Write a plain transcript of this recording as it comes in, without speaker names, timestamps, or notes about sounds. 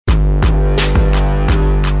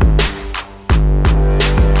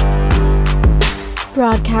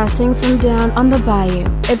Broadcasting from down on the bayou,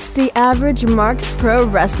 it's the Average Marks Pro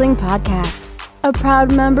Wrestling Podcast, a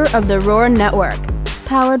proud member of the Roar Network,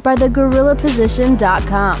 powered by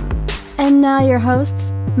thegorillaposition.com. And now your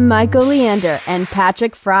hosts, Michael Leander and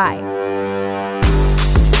Patrick Fry.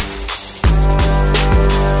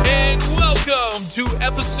 And welcome to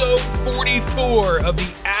episode 44 of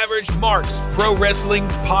the Average Marks Pro Wrestling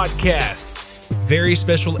Podcast. Very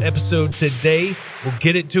special episode today. We'll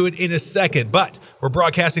get into it in a second, but we're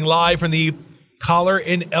broadcasting live from the Collar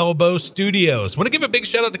and Elbow Studios. I want to give a big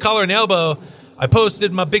shout out to Collar and Elbow. I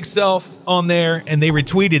posted my big self on there, and they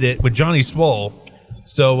retweeted it with Johnny Swole.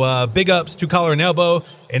 So big ups to Collar and Elbow.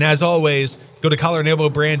 And as always, go to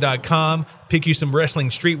collarandelbowbrand.com, pick you some wrestling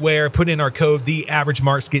streetwear, put in our code,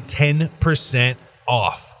 TheAverageMarks, get 10%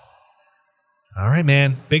 off. All right,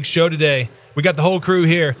 man. Big show today. We got the whole crew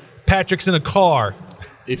here. Patrick's in a car.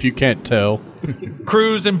 If you can't tell.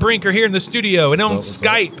 Cruz and Brink are here in the studio. And on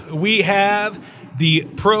Skype, we have the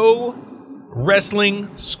Pro Wrestling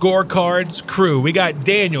Scorecards crew. We got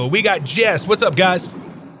Daniel. We got Jess. What's up, guys?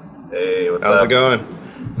 Hey, how's it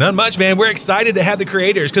going? Not much, man. We're excited to have the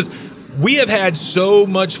creators because we have had so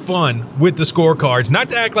much fun with the scorecards.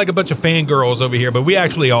 Not to act like a bunch of fangirls over here, but we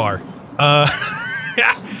actually are.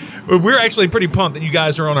 We're actually pretty pumped that you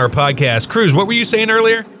guys are on our podcast. Cruz, what were you saying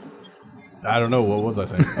earlier? I don't know. What was I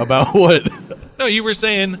saying? About what? No, you were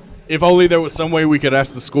saying... If only there was some way we could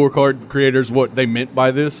ask the scorecard creators what they meant by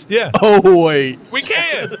this. Yeah. Oh, wait. We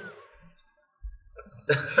can.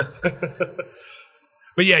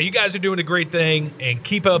 But yeah, you guys are doing a great thing, and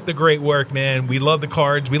keep up the great work, man. We love the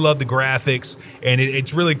cards. We love the graphics, and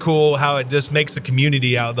it's really cool how it just makes the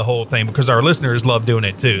community out of the whole thing because our listeners love doing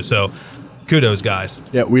it too. So kudos, guys.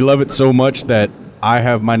 Yeah, we love it so much that I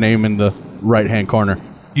have my name in the right-hand corner.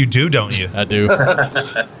 You do, don't you? I do.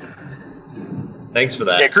 Thanks for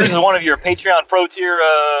that. Yeah, Cruz is one of your Patreon Pro Tier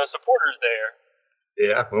supporters there.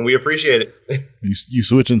 Yeah, well, we appreciate it. You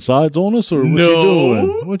switching sides on us, or what No. you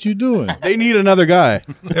doing? What you doing? They need another guy.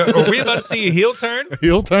 Are we about to see a heel turn?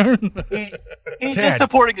 Heel turn? He's Dad. just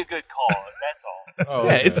supporting a good cause, that's all.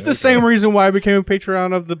 Yeah, it's the same reason why I became a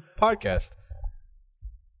Patreon of the podcast.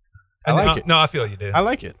 I like it. No, I feel you, dude. I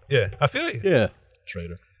like it. Yeah, I feel you. Yeah.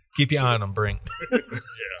 Traitor. Keep your eye on them, Brink.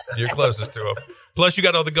 You're closest to them. Plus, you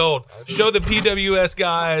got all the gold. Show the PWS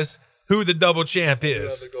guys who the double champ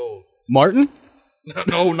is. Martin?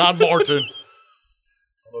 No, not Martin.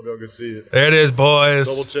 I don't know if y'all can see it. There it is, boys.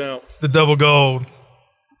 Double champ. It's the double gold.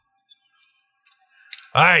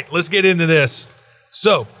 All right, let's get into this.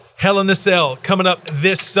 So, Hell in a Cell coming up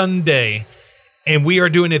this Sunday, and we are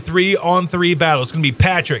doing a 3-on-3 battle. It's going to be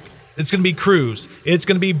Patrick. It's going to be Cruz. It's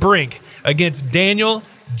going to be Brink against Daniel,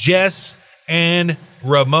 Jess, and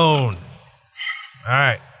Ramon. All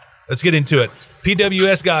right, let's get into it.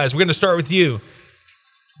 PWS guys, we're going to start with you.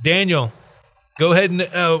 Daniel, go ahead and,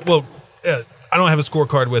 I don't have a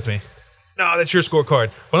scorecard with me. No, that's your scorecard.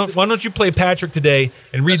 Why don't you play Patrick today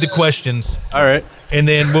and read the questions? All right. And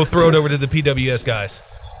then we'll throw it over to the PWS guys.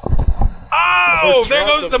 Oh, there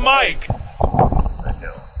goes the mic.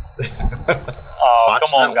 Oh,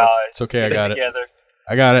 come on, guys. It's okay, I got it. Together.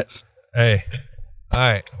 I got it. Hey. All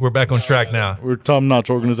right, we're back on track now. We're top-notch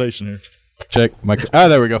organization here. Check.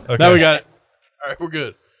 There we go. Okay. Now we got it. All right, we're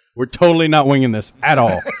good. We're totally not winging this at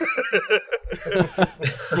all.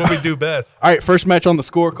 That's what we do best. All right, first match on the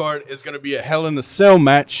scorecard is going to be a Hell in the Cell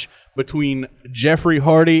match between Jeffrey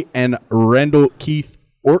Hardy and Randall Keith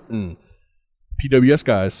Orton. PWS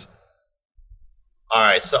guys. All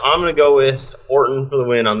right, so I'm going to go with Orton for the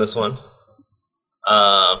win on this one.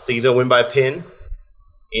 I think he's going to win by pin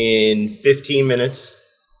in 15 minutes.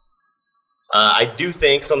 I do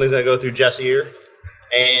think something's going to go through Jeff's ear,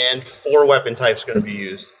 and 4 weapon types going to be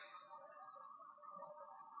used.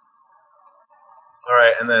 All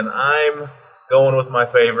right, and then I'm going with my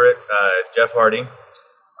favorite, Jeff Hardy,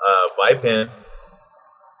 by pin.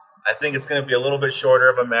 I think it's going to be a little bit shorter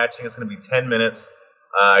of a match. I think it's going to be 10 minutes.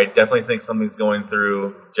 I definitely think something's going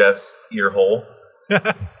through Jeff's ear hole.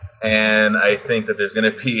 And I think that there's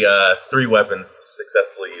going to be 3 weapons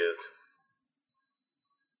successfully used.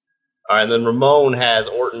 All right, and then Ramon has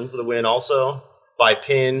Orton for the win also by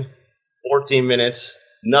pin, 14 minutes,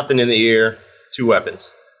 nothing in the ear, 2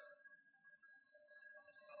 weapons.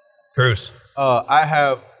 Cruz. I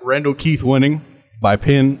have Randall Keith winning by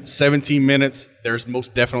pin, 17 minutes. There's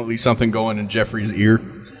most definitely something going in Jeffrey's ear.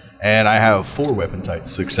 And I have 4 weapon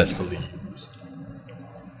types successfully used.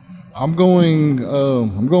 I'm going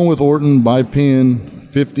with Orton by pin,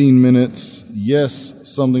 15 minutes. Yes,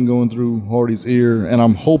 something going through Hardy's ear, and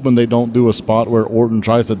I'm hoping they don't do a spot where Orton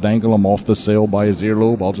tries to dangle him off the sail by his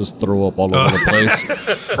earlobe. I'll just throw up all over the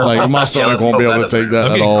place. Like my stomach won't be able to take that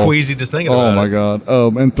I'm at getting all. queasy just thinking about it. Oh my god!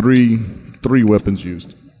 And three weapons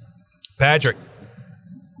used. Patrick.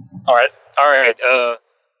 All right.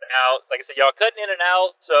 Now, like I said, y'all cutting in and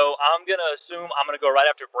out, so I'm gonna assume I'm gonna go right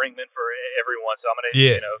after Brinkman for everyone. So I'm gonna,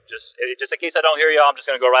 just in case I don't hear y'all, I'm just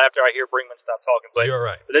gonna go right after I hear Brinkman stop talking. But you're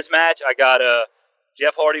right. For this match, I got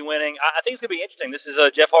Jeff Hardy winning. I think it's gonna be interesting. This is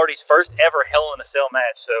Jeff Hardy's first ever Hell in a Cell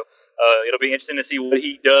match, so it'll be interesting to see what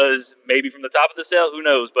he does. Maybe from the top of the cell, who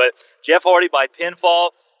knows? But Jeff Hardy by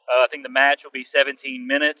pinfall. I think the match will be 17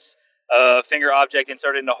 minutes. Finger object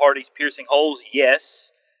inserted into Hardy's piercing holes.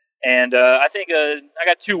 Yes. And I think I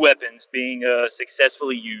got two weapons being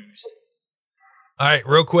successfully used. All right,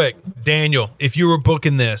 real quick. Daniel, if you were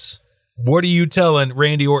booking this, what are you telling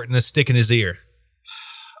Randy Orton to stick in his ear?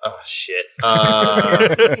 Oh, shit.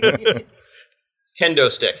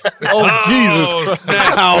 Kendo stick. Oh, Jesus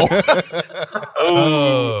Christ.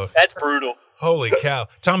 Oh, that's brutal. Holy cow.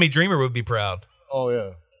 Tommy Dreamer would be proud. Oh,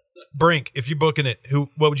 yeah. Brink, if you're booking it,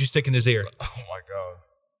 what would you stick in his ear? Oh, my God.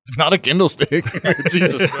 Not a Kindle stick.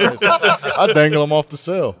 Jesus Christ. I dangle them off the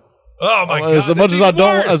cell. Oh my God. As much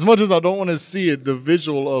as I don't want to see it, the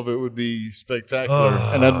visual of it would be spectacular.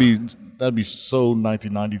 And that'd be so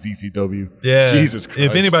 1990s ECW. Yeah. Jesus Christ.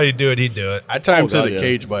 If anybody'd do it, he'd do it. I tie him to the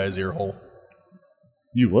cage by his ear hole.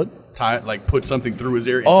 You what? Put something through his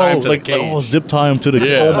ear and tie him to the cage. Zip tie him to the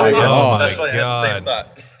Yeah. Oh my God. That's what I had the same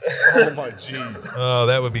thought. Oh my jeez. Oh,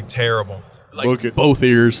 that would be terrible. Look at both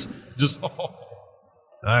ears.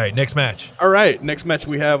 All right, next match. All right, next match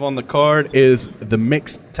we have on the card is the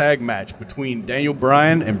mixed tag match between Daniel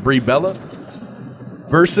Bryan and Brie Bella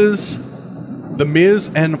versus The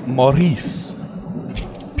Miz and Maurice.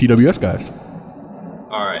 PWS guys.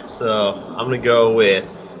 All right, so I'm going to go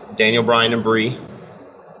with Daniel Bryan and Brie.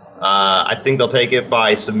 I think they'll take it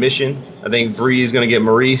by submission. I think Brie is going to get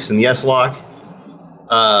Maurice in the S-Lock.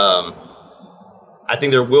 I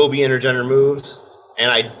think there will be intergender moves,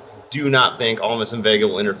 and I do not think Almas and Vega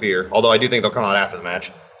will interfere, although I do think they'll come out after the match.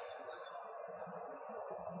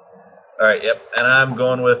 All right, yep. And I'm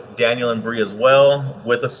going with Daniel and Brie as well,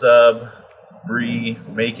 with a sub. Brie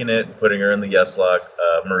making it, putting her in the yes lock.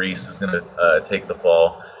 Maurice is going to take the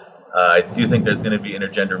fall. I do think there's going to be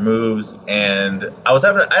intergender moves, and I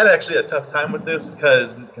had actually a tough time with this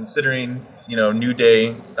because considering New Day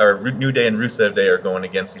and Rusev Day are going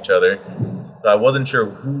against each other, so I wasn't sure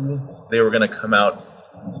who they were going to come out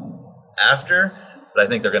after, but I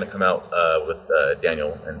think they're going to come out with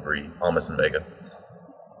Daniel and Brie, Almas and Vega.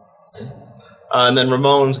 And then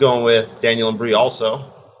Ramon's going with Daniel and Brie also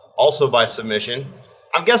by submission.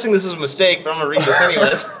 I'm guessing this is a mistake, but I'm going to read this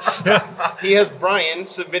anyways. He has Bryan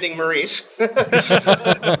submitting Maurice.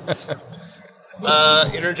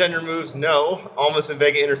 Intergender moves, no. Almas and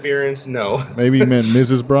Vega interference, no. Maybe he meant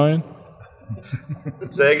Mrs. Bryan?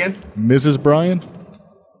 Say again? Mrs. Bryan?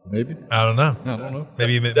 Maybe. I don't know.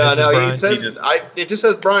 Maybe you meant Mrs. Bryan. It just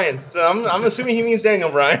says Bryan, so I'm assuming he means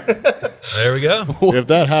Daniel Bryan. There we go. If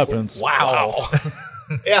that happens. Wow.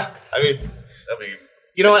 Yeah, I mean,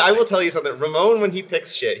 you know what? I will tell you something. Ramon, when he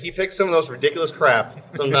picks shit, he picks some of those ridiculous crap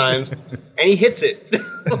sometimes, and he hits it.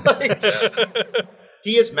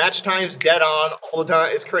 He hits match times dead on all the time.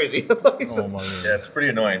 It's crazy. Oh my God. Yeah, it's pretty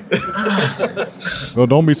annoying. Well,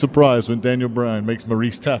 don't be surprised when Daniel Bryan makes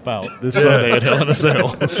Maurice tap out this Sunday at Hell in a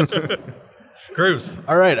Cell. Cruz.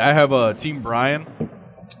 All right, I have Team Bryan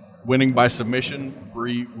winning by submission.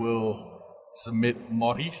 Brie will submit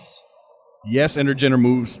Maurice. Yes, intergender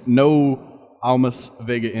moves. No Almas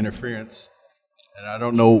Vega interference. And I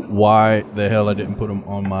don't know why the hell I didn't put him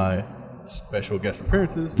on my special guest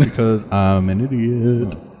appearances because I'm an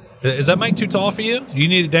idiot. Is that mic too tall for you? Do you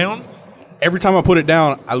need it down? Every time I put it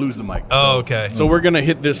down, I lose the mic. Oh, okay. So we're going to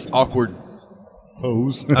hit this awkward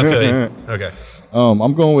pose. I feel you. Okay.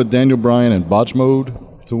 I'm going with Daniel Bryan in botch mode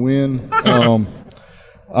to win.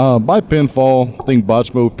 By pinfall, I think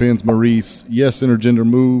botch mode pins Maurice. Yes, intergender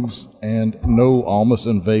moves, and no Almas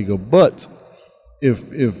and Vega. But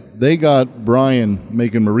if they got Bryan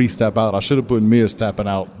making Maurice tap out, I should have put Miz tapping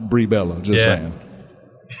out Brie Bella. Just saying.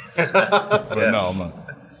 But no, I'm not.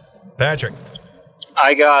 Patrick.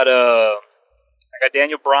 I got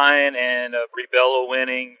Daniel Bryan and Brie Bella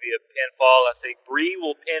winning via pinfall. I think Brie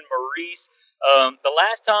will pin Maurice. The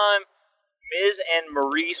last time Miz and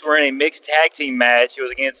Maurice were in a mixed tag team match, it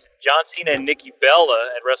was against John Cena and Nikki Bella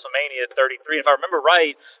at WrestleMania 33. And if I remember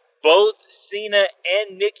right, both Cena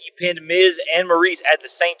and Nikki pinned Miz and Maurice at the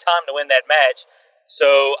same time to win that match. So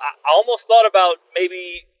I almost thought about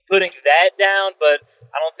maybe putting that down, but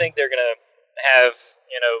I don't think they're going to have,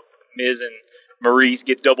 Miz and Maurice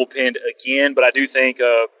get double pinned again. But I do think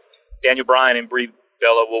Daniel Bryan and Brie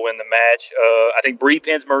Bella will win the match. I think Brie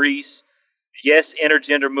pins Maurice. Yes,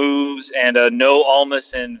 intergender moves, and no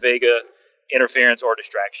Almas and Vega interference or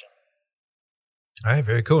distraction. All right,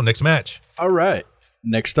 very cool. Next match. All right.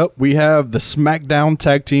 Next up, we have the SmackDown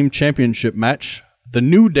Tag Team Championship match. The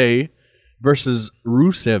New Day versus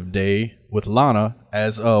Rusev Day with Lana,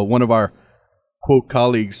 as one of our quote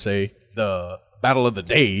colleagues say, the Battle of the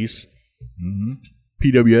Days. Mm-hmm.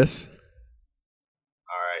 PWS.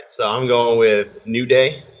 All right, so I'm going with New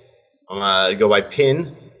Day. I'm going to go by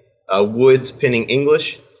pin. Woods pinning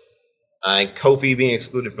English. And Kofi being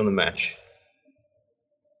excluded from the match.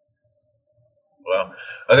 Well,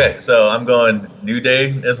 okay, so I'm going New Day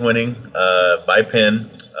is winning by pin.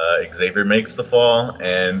 Xavier makes the fall,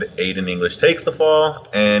 and Aiden English takes the fall,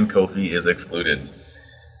 and Kofi is excluded.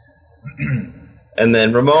 And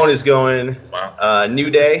then Ramon is going New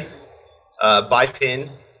Day by pin.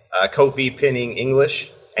 Kofi pinning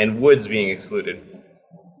English, and Woods being excluded.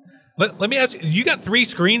 Let me ask you got 3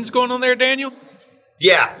 screens going on there, Daniel?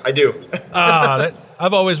 Yeah, I do.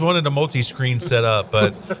 I've always wanted a multi-screen setup,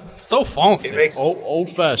 but so fancy. It makes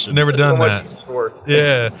old-fashioned. Never done so that. much easier to work.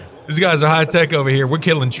 Yeah. These guys are high-tech over here. We're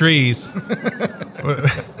killing trees.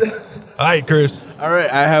 All right, Chris. All right,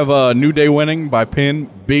 I have New Day winning by pin.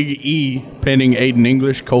 Big E pinning Aiden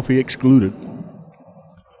English. Kofi excluded.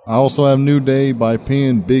 I also have New Day by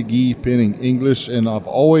pin, Big E pinning English, and I've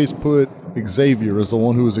always put Xavier as the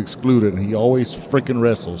one who is excluded, and he always freaking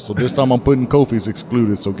wrestles. So this time I'm putting Kofi's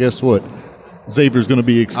excluded. So guess what? Xavier's going to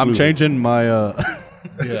be excluded. I'm changing my...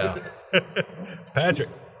 Yeah. Patrick.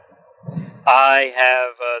 I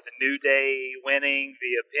have the New Day winning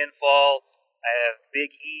via pinfall. I have Big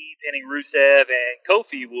E pinning Rusev, and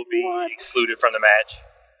Kofi will be excluded from the match.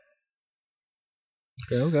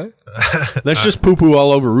 Okay. Let's just poo-poo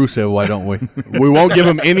all over Rusev, why don't we? We won't give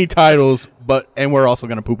him any titles, and we're also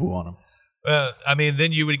going to poo-poo on him. I mean,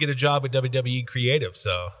 then you would get a job with WWE Creative,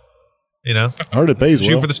 so, I heard it pays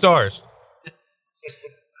shoot well. for the stars.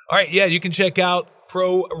 All right, yeah, you can check out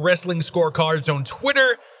Pro Wrestling Scorecards on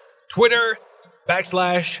Twitter /PWS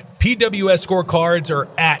Scorecards or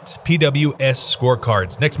at PWS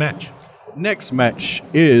Scorecards. Next match. Next match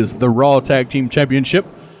is the Raw Tag Team Championship.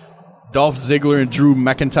 Dolph Ziggler and Drew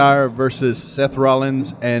McIntyre versus Seth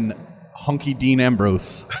Rollins and Hunky Dean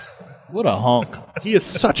Ambrose. What a honk. He is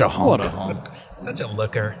such a honk. What a honk. Such a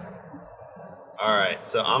looker. All right,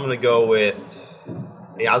 so I'm going to go with...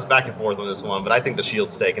 Yeah, I was back and forth on this one, but I think the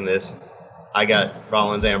Shield's taking this. I got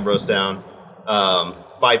Rollins, Ambrose down.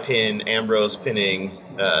 By pin, Ambrose pinning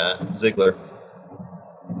Ziggler.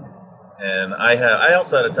 And I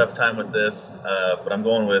also had a tough time with this, but I'm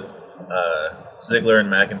going with Ziggler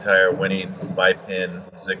and McIntyre winning by pin.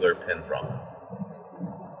 Ziggler pins Rollins.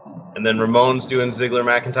 And then Ramon's doing Ziggler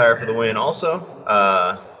McIntyre for the win also.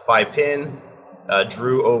 By pin,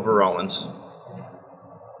 Drew over Rollins.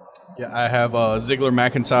 Yeah, I have Ziggler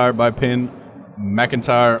McIntyre by pin.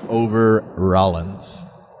 McIntyre over Rollins.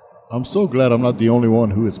 I'm so glad I'm not the only one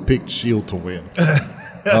who has picked Shield to win.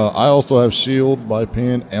 I also have Shield by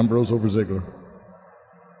pin, Ambrose over Ziggler.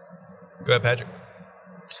 Go ahead, Patrick.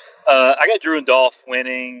 I got Drew and Dolph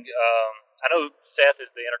winning. I know Seth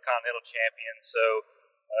is the Intercontinental Champion, so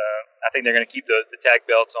I think they're going to keep the tag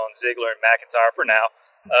belts on Ziggler and McIntyre for now.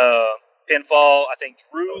 Pinfall, I think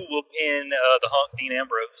Drew will pin the Hunk Dean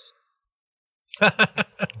Ambrose.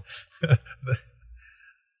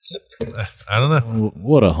 I don't know.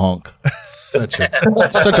 What a honk. Such a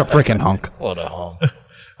freaking honk. What a honk.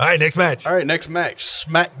 All right, next match. All right, next match.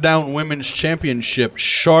 SmackDown Women's Championship.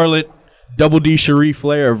 Charlotte Double D Cherie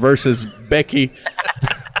Flair versus Becky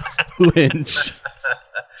Lynch.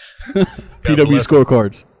 PW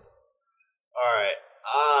Scorecards. All right.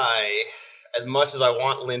 As much as I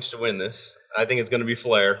want Lynch to win this, I think it's going to be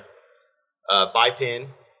Flair. By pin,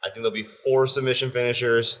 I think there'll be 4 submission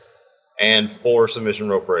finishers and 4 submission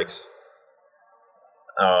rope breaks.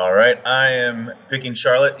 All right, I am picking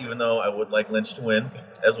Charlotte, even though I would like Lynch to win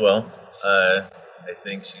as well. I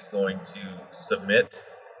think she's going to submit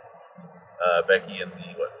Becky in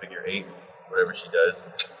the figure 8, whatever she does.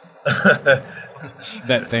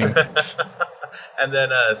 That thing. And then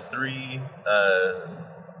 3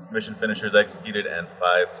 submission finishers executed and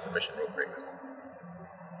 5 submission rope breaks.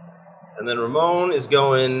 And then Ramon is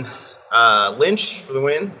going Lynch for the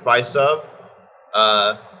win by sub.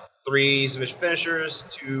 3 submission finishers,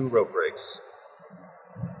 2 rope breaks.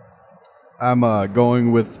 I'm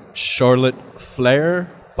going with Charlotte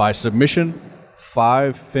Flair by submission,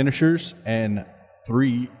 5 finishers, and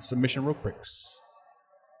 3 submission rope breaks.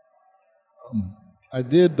 I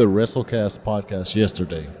did the WrestleCast podcast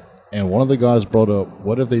yesterday, and one of the guys brought up,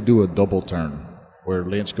 what if they do a double turn where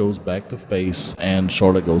Lynch goes back to face and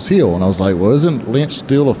Charlotte goes heel? And I was like, well, isn't Lynch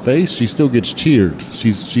still a face? She still gets cheered.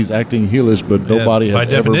 She's acting heelish, but nobody has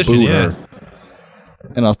ever booed her.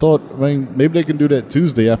 And I thought, I mean, maybe they can do that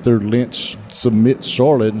Tuesday after Lynch submits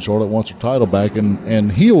Charlotte and Charlotte wants her title back,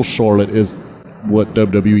 and heel Charlotte is what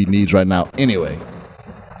WWE needs right now anyway.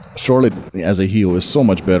 Charlotte as a heel is so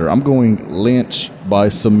much better. I'm going Lynch by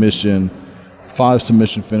submission, 5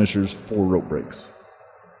 submission finishers, 4 rope breaks.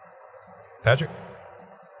 Patrick?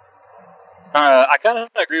 I kind of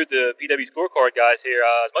agree with the PW scorecard guys here.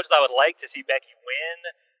 As much as I would like to see Becky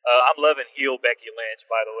win, I'm loving heel Becky Lynch,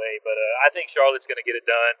 by the way. But I think Charlotte's going to get it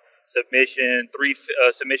done. Submission, 3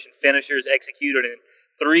 submission finishers executed, and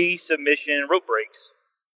 3 submission rope breaks.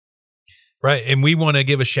 Right, and we want to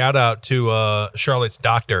give a shout out to Charlotte's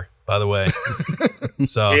doctor, by the way.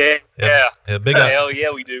 So yeah, big ups. Hell yeah,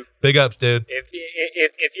 we do. Big ups, dude.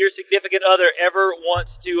 If your significant other ever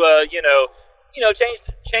wants to,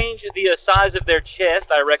 change the size of their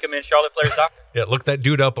chest, I recommend Charlotte Flair's doctor. Yeah, look that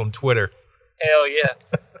dude up on Twitter. Hell yeah,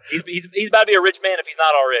 he's about to be a rich man if he's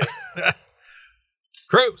not already.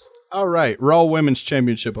 Cruz. All right, Raw Women's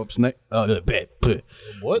Championship up next.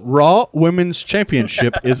 What? Raw Women's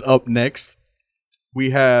Championship is up next.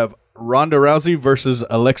 We have Ronda Rousey versus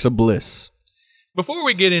Alexa Bliss. Before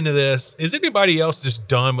we get into this, is anybody else just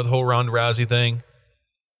done with the whole Ronda Rousey thing?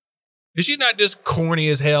 Is she not just corny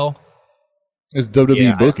as hell? It's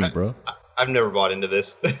WWE booking, bro. I've never bought into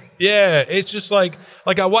this. Yeah, it's just like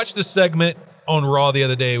I watched the segment on Raw the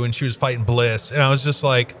other day when she was fighting Bliss, and I was just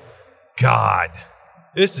like, God,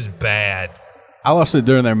 this is bad. I lost it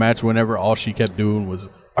during their match whenever all she kept doing was,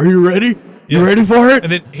 "Are you ready? You ready for it?"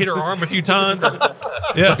 And then hit her arm a few times.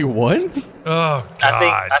 Yeah. Like, what? Oh,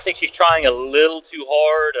 God. I think she's trying a little too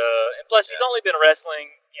hard. And plus, she's only been wrestling,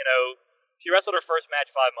 she wrestled her first match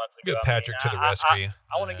 5 months ago. Get Patrick to the rescue.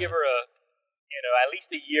 I want to give her at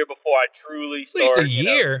least a year before I truly start. At least a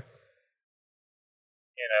year?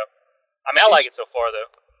 I like it so far,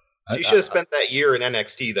 though. She should have spent that year in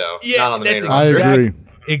NXT, though. Yeah, not on the main I roster. agree.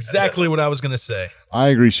 Exactly what I was going to say. I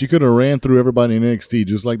agree. She could have ran through everybody in NXT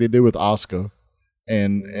just like they did with Asuka,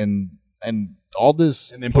 and all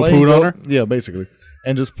this And then playing poo-pooed on up- Yeah, basically,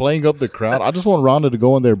 and just playing up the crowd. I just want Ronda to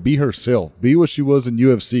go in there, be herself, be what she was in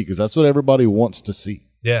UFC, because that's what everybody wants to see.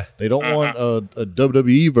 Yeah. They don't want a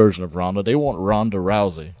WWE version of Ronda. They want Ronda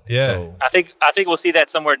Rousey. Yeah. So, I think we'll see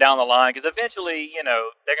that somewhere down the line because eventually, they're going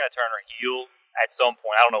to turn her heel at some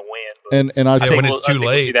point. I don't know when. But and I Yeah, when it's too We'll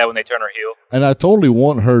late. see that when they turn her heel. And I totally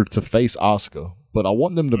want her to face Asuka, but I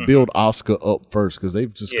want them to build Asuka up first because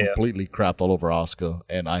they've just completely crapped all over Asuka,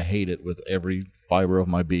 and I hate it with every fiber of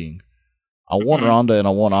my being. I want Ronda and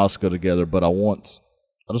I want Asuka together, but I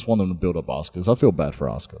just want them to build up Asuka because I feel bad for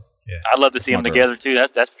Asuka. I'd love to see them together too.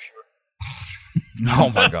 That's for sure. Oh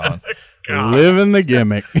my god! Living the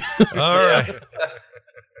gimmick. All right.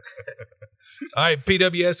 All right,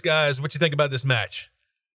 PWS guys, what you think about this match?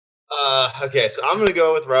 Okay, so I'm going to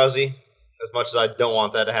go with Rousey. As much as I don't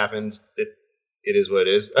want that to happen, it is what it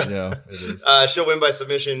is. Yeah, it is. She'll win by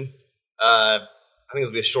submission. I think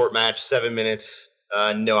it'll be a short match, 7 minutes,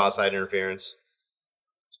 no outside interference.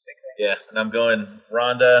 Yeah, and I'm going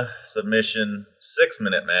Ronda, submission,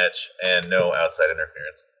 6-minute match, and no outside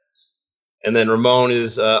interference. And then Ramon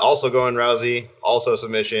is also going Rousey, also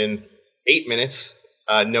submission, 8 minutes,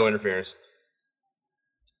 no interference.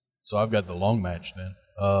 So I've got the long match then.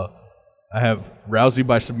 I have Rousey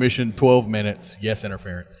by submission, 12 minutes, yes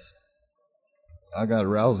interference. I got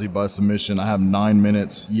Rousey by submission. I have 9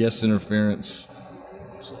 minutes. Yes interference.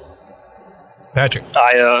 Patrick.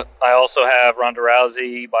 I also have Ronda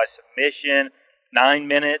Rousey by submission, 9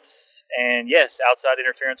 minutes, and yes, outside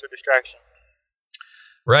interference or distraction.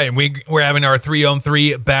 Right, and we're having our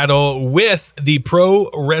 3-on-3 battle with the Pro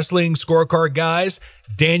Wrestling Scorecard guys.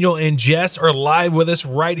 Daniel and Jess are live with us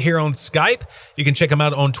right here on Skype. You can check them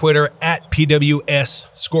out on Twitter at PWS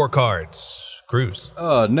Scorecards. Cruz.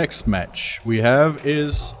 Next match we have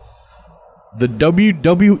is the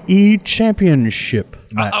WWE Championship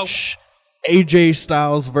match. AJ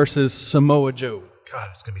Styles versus Samoa Joe. God,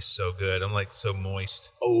 it's going to be so good. I'm like so moist.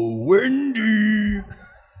 Oh, Wendy.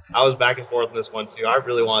 I was back and forth on this one, too. I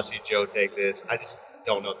really want to see Joe take this. I just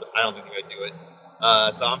don't know. I don't think they're going to do it.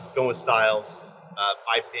 So I'm going with Styles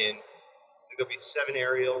by pin. I think there'll be 7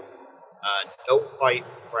 aerials, no fight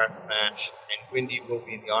for after the match, and Wendy will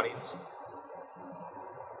be in the audience.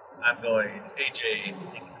 I'm going AJ taking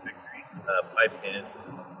the victory by pin,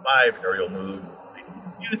 5 aerial move.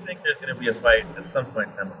 I do think there's going to be a fight at some point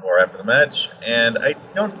in time before or after the match, and I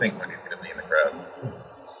don't think Wendy's going to be in the crowd.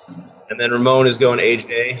 And then Ramon is going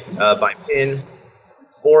AJ by pin,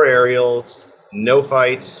 4 aerials, no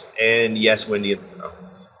fight, and yes, Wendy.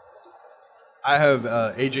 I have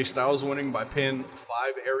AJ Styles winning by pin,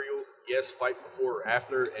 5 aerials, yes, fight before or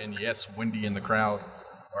after, and yes, Wendy in the crowd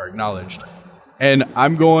are acknowledged. And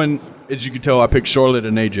I'm going, as you can tell, I picked Charlotte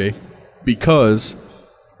and AJ because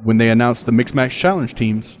when they announced the Mixed Match Challenge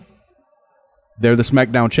teams, they're the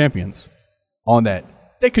SmackDown champions. On that,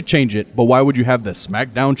 they could change it, but why would you have the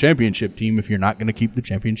SmackDown Championship team if you're not going to keep the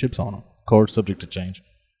championships on them? Card subject to change.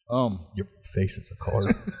 Your face is a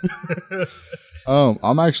card.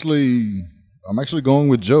 I'm actually going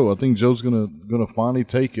with Joe. I think Joe's gonna finally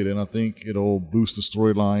take it, and I think it'll boost the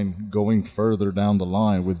storyline going further down the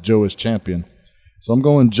line with Joe as champion. So I'm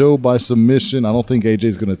going Joe by submission. I don't think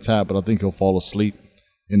AJ's gonna tap, but I think he'll fall asleep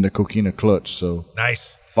in the Coquina clutch. So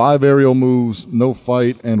Nice. 5 aerial moves, no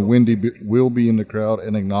fight, and Wendy will be in the crowd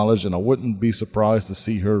and acknowledged. And I wouldn't be surprised to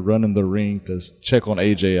see her run in the ring to check on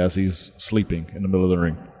AJ as he's sleeping in the middle of the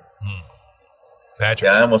ring. Patrick.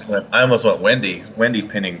 Yeah, I almost went Wendy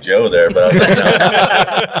pinning Joe there, but I was like,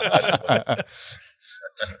 no.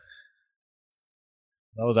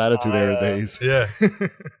 That was Attitude Era days. Yeah. I'm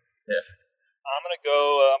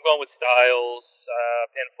going with Styles,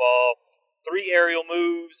 pinfall, 3 aerial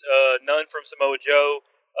moves, none from Samoa Joe.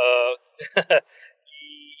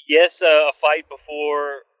 Yes, a fight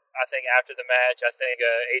before. I think after the match, I think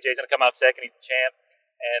AJ's gonna come out second. He's the champ,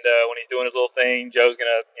 and when he's doing his little thing, Joe's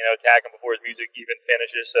gonna attack him before his music even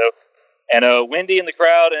finishes. So, and Wendy in the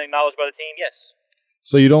crowd and acknowledged by the team. Yes.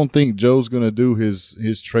 So you don't think Joe's gonna do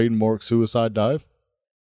his trademark suicide dive?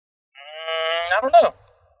 I don't know.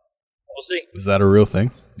 We'll see. Is that a real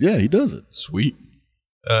thing? Yeah, he does it. Sweet.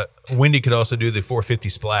 Wendy could also do the 450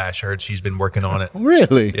 splash. I heard she's been working on it.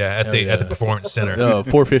 Really? Yeah, at the Performance Center.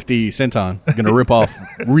 450 senton. Gonna rip off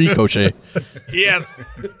Ricochet. Yes.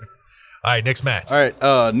 All right, next match. All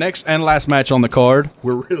right, next and last match on the card.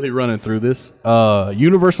 We're really running through this.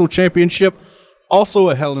 Universal Championship, also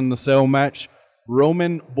a Hell in a Cell match.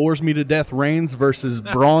 Roman Bores Me to Death Reigns versus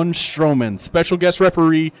Braun Strowman. Special guest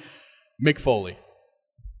referee, Mick Foley.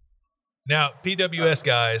 Now, PWS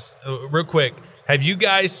guys, real quick, have you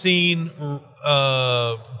guys seen Braun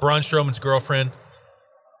Strowman's girlfriend?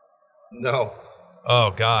 No.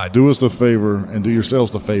 Oh, God. Do us a favor and do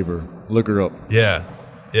yourselves a favor. Look her up. Yeah.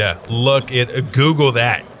 Look at Google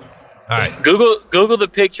that. All right. Google the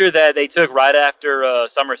picture that they took right after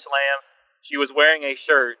SummerSlam. She was wearing a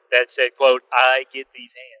shirt that said, quote, "I get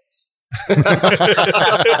these hands."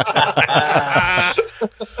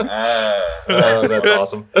 Oh, that's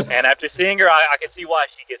awesome. And after seeing her, I can see why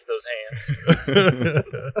she gets those hands.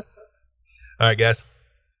 All right, guys.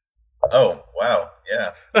 Oh, wow.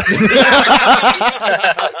 Yeah.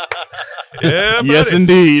 Yeah, buddy. Yes,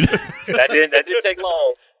 indeed. That didn't take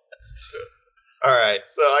long. All right,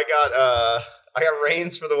 so I got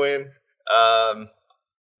Reigns for the win.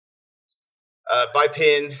 By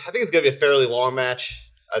pin. I think it's gonna be a fairly long match.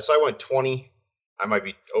 So I went 20. I might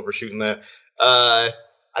be overshooting that. I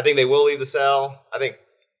think they will leave the cell. I think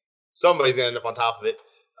somebody's gonna end up on top of it.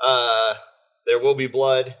 There will be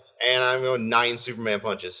blood, and I'm going 9 Superman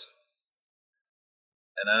punches.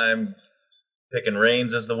 And I'm picking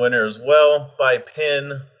Reigns as the winner as well. By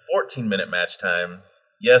pin, 14-minute match time.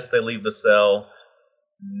 Yes, they leave the cell.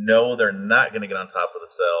 No, they're not going to get on top of the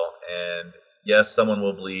cell. And yes, someone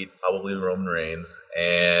will bleed, probably Roman Reigns.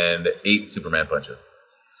 And 8 Superman punches.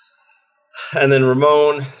 And then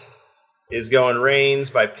Ramon is going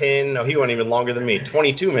Reigns by pin. No, he went even longer than me.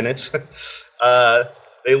 22 minutes.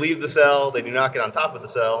 They leave the cell. They do not get on top of the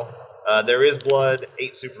cell. There is blood.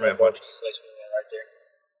 8 Superman punches.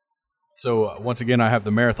 So, once again, I have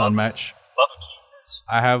the marathon match.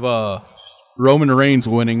 I have Roman Reigns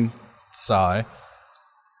winning Sai.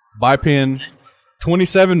 By pin,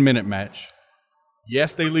 27-minute match.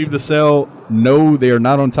 Yes, they leave the cell. No, they are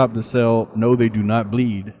not on top of the cell. No, they do not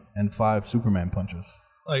bleed. And 5 Superman punches.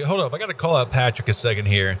 Like, hold up. I got to call out Patrick a second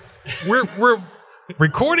here. We're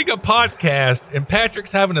recording a podcast, and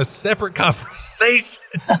Patrick's having a separate conversation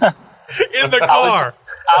in the car.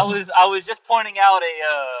 I was just pointing out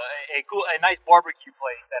a nice barbecue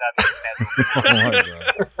place that I've been at. Oh, my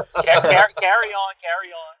God. Carry on.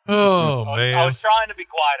 Oh, man. I was trying to be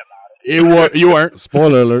quiet about it. You weren't.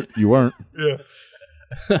 Spoiler alert, you weren't. Yeah.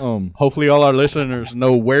 Hopefully all our listeners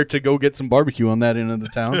know where to go get some barbecue on that end of the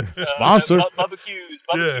town. Sponsor. Barbecues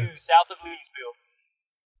Yeah. south of Louisville.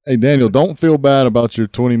 Hey, Daniel, don't feel bad about your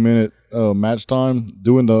 20-minute match time.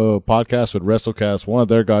 Doing the podcast with WrestleCast, one of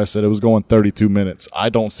their guys said it was going 32 minutes. I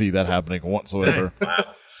don't see that happening whatsoever.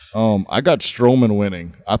 I got Strowman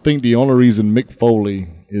winning. I think the only reason Mick Foley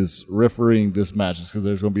is refereeing this match because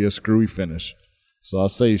there's going to be a screwy finish. So I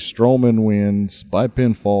say Strowman wins by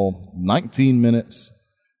pinfall, 19 minutes.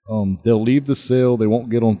 They'll leave the cell. They won't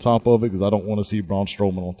get on top of it because I don't want to see Braun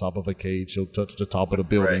Strowman on top of a cage. He'll touch the top of the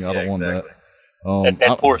building. I don't want that.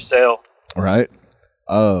 That poor cell. Right.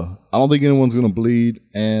 I don't think anyone's going to bleed,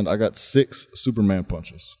 and I got 6 Superman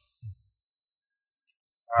punches.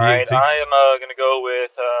 All right, I am going to go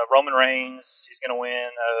with Roman Reigns. He's going to win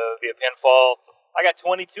via pinfall. I got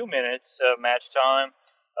 22 minutes of match time.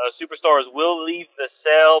 Superstars will leave the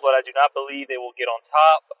cell, but I do not believe they will get on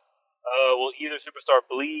top. Will either superstar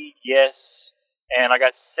bleed? Yes. And I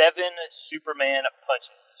got 7 Superman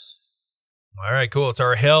punches. All right, cool. It's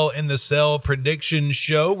our Hell in the Cell prediction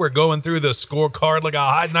show. We're going through the scorecard like a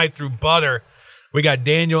hot knife through butter. We got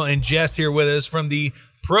Daniel and Jess here with us from the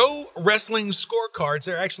Pro Wrestling Scorecards.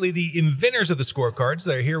 They're actually the inventors of the scorecards.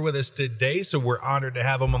 They're here with us today, so we're honored to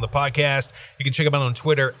have them on the podcast. You can check them out on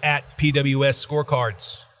Twitter at PWS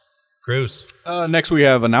Scorecards. Cruz. Next, we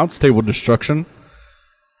have Announce Table Destruction.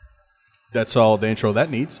 That's all the intro that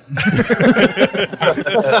needs. All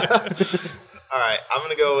right, I'm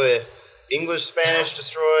going to go with English, Spanish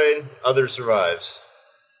destroyed, other survives.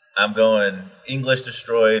 I'm going English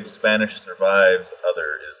destroyed, Spanish survives,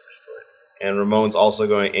 other is destroyed. And Ramon's also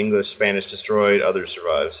going English, Spanish destroyed, other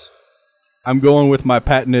survives. I'm going with my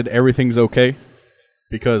patented everything's okay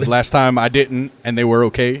because last time I didn't and they were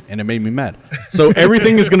okay and it made me mad. So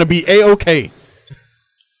everything is going to be A-okay.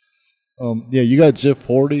 Yeah, you got Jeff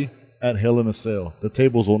Hardy at Hell in a Cell. The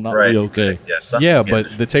tables will not be okay. Yeah, but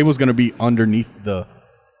the table's going to be underneath the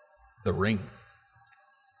ring.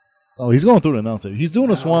 Oh, he's going through the announce table. He's doing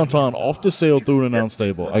a swanton off the cell through an announce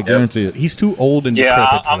table. I guarantee it. He's too old and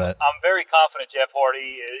decrepit for that. I'm very confident Jeff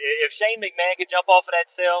Hardy. If Shane McMahon could jump off of that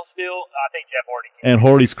cell still, I think Jeff Hardy can. And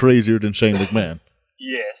Hardy's crazier than Shane McMahon.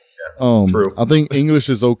 Yes. True. I think English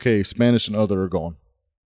is okay. Spanish and other are gone.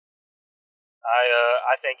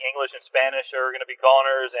 I think English and Spanish are going to be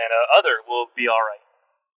goners, and other will be all right.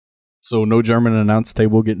 So no German announce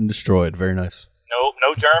table getting destroyed. Very nice.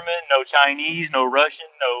 No German, no Chinese, no Russian,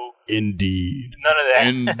 no... Indeed. None of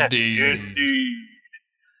that. Indeed.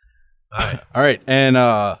 All right. And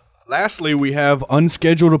lastly, we have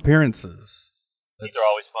unscheduled appearances. These are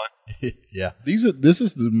always fun. Yeah. This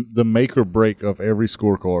is the make or break of every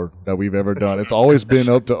scorecard that we've ever done. It's always been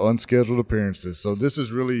up to unscheduled appearances. So this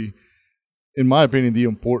is really, in my opinion, the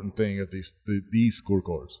important thing of these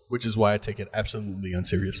scorecards. Which is why I take it absolutely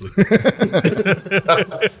unseriously.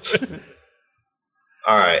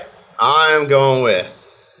 All right. I'm going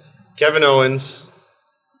with Kevin Owens,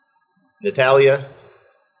 Natalia,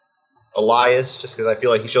 Elias, just because I feel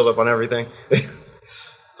like he shows up on everything.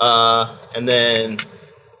 And then,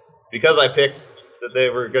 because I picked that they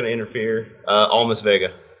were going to interfere, Almas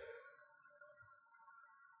Vega.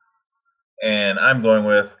 And I'm going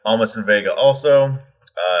with Almas and Vega also,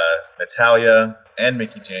 Natalia and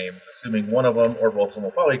Mickie James, assuming one of them or both of them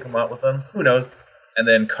will probably come out with them. Who knows? And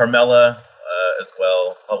then Carmella as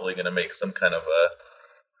well, probably going to make some kind of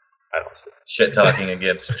shit talking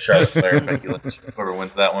against Charlotte Flair and Becky Lynch. Whoever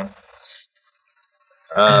wins that one.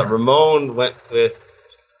 Ramon went with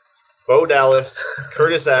Bo Dallas,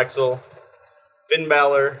 Curtis Axel, Finn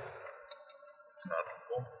Balor.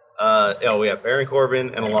 We have Baron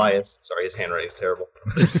Corbin and Elias. Sorry, his handwriting's terrible.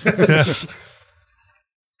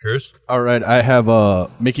 Chris? All right, I have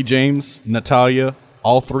Mickie James, Natalia,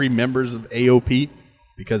 all 3 members of AOP,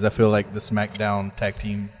 because I feel like the SmackDown tag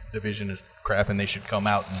team division is crap and they should come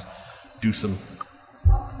out and do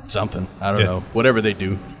something. I don't know. Whatever they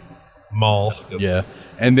do. Maul. Yeah.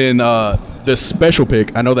 And then the special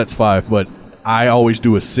pick, I know that's 5, but I always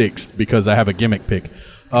do a 6th because I have a gimmick pick.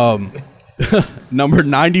 Number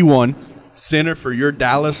 91, center for your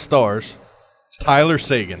Dallas Stars, Tyler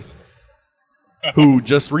Sagan, who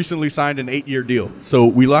just recently signed an 8-year deal. So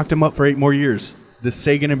we locked him up for 8 more years. The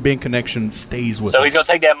Sagan and Ben connection stays with us. So he's going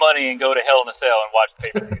to take that money and go to Hell in a Cell and watch the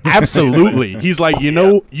pay-per-view. Absolutely. He's like, you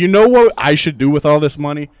know what I should do with all this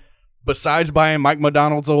money? Besides buying Mike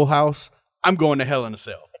McDonald's old house, I'm going to Hell in a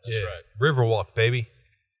Cell. That's right. Riverwalk, baby.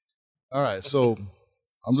 All right, so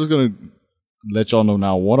I'm just going to let y'all know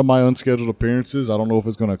now, one of my unscheduled appearances, I don't know if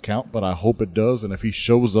it's going to count, but I hope it does. And if he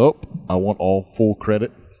shows up, I want all full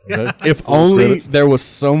credit. Okay? If only there was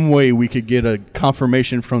some way we could get a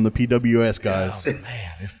confirmation from the PWS guys. Oh,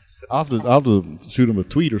 man. I'll have to shoot him a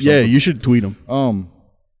tweet or something. Yeah, you should tweet him. I'm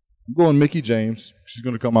going Mickie James. She's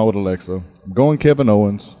going to come out with Alexa. I'm going Kevin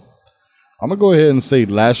Owens. I'm going to go ahead and say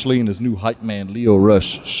Lashley and his new hype man, Leo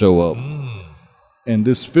Rush, show up. And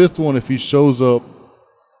this 5th one, if he shows up,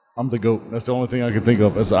 I'm the GOAT. That's the only thing I can think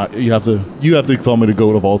of. You have to call me the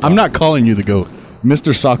GOAT of all time. I'm not calling you the GOAT.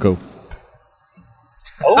 Mr. Sacco.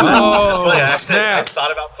 Oh, I snap.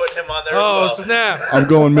 thought about putting him on there Oh, as well. snap. I'm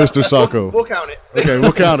going Mr. Sacco. We'll count it. Okay,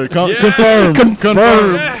 we'll count it. Yes. Confirmed.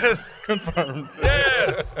 Yes. Confirmed.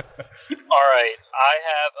 Yes. All right, I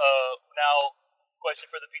have now question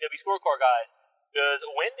for the PW scorecard guys. Does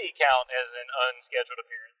Wendy count as an unscheduled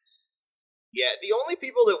appearance? Yeah, the only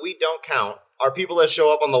people that we don't count are people that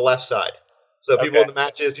show up on the left side. So people in the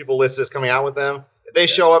matches, people listed as coming out with them. If they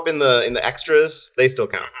show up in the extras, they still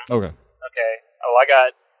count. Okay. Okay. Oh, I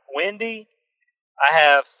got Wendy. I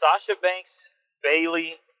have Sasha Banks,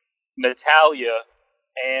 Bailey, Natalia,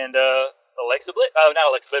 and Alexa Bliss. Oh, not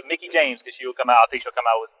Alexa, but Mickey James, because she'll come out. I think she'll come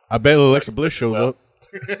out with. I bet Alexa Bliss shows up.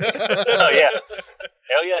 Oh yeah,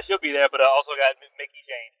 hell yeah, she'll be there. But I also got Mickey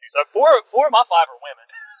James too. So four of my 5 are women.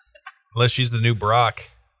 Unless she's the new Brock.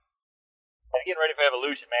 I'm getting ready for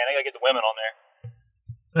Evolution, man. I gotta get the women on there.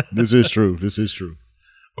 This is true. This is true.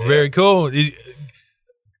 Well, very cool.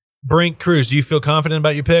 Brink Cruz, do you feel confident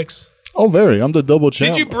about your picks? Oh, very. I'm the double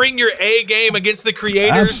champ. Did you bring your A game against the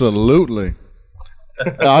creators? Absolutely.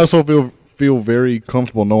 I also feel very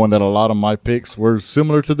comfortable knowing that a lot of my picks were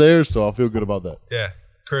similar to theirs, so I feel good about that. Yeah,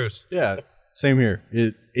 Cruz. Yeah, same here.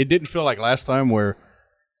 It didn't feel like last time where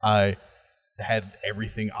I had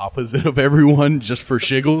everything opposite of everyone just for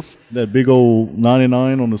shiggles. That big old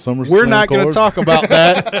 99 on the SummerSlam We're not going to card. talk about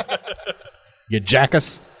that, you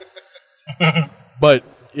jackass. But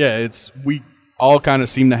yeah, we all kind of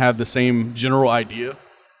seem to have the same general idea.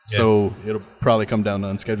 So it'll probably come down to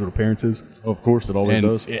unscheduled appearances. Of course, it always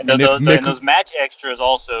does. And those match extras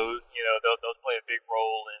also, those play a big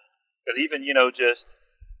role in, because even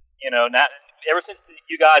not ever since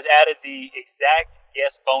you guys added the exact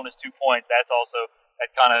guest bonus 2 points, that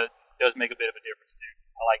kind of does make a bit of a difference too.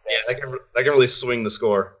 I like that. Yeah, that can really swing the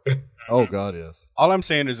score. Oh God, yes. All I'm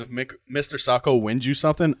saying is if Mr. Sacco wins you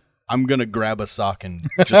something, I'm going to grab a sock and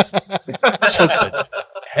just choke the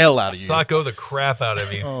hell out of you. Sacco the crap out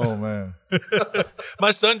of you. Oh, man.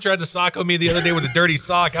 My son tried to Sacco me the other day with a dirty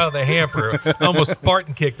sock out of the hamper. I almost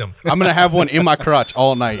Spartan kicked him. I'm going to have one in my crotch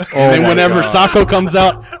all night. And then whenever Sacco comes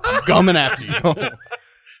out, I'm gumming after you.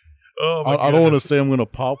 Oh my I don't want to say I'm going to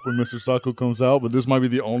pop when Mr. Sacco comes out, but this might be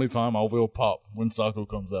the only time I will pop when Sacco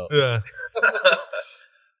comes out. Yeah.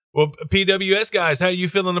 Well, PWS guys, how are you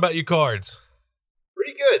feeling about your cards?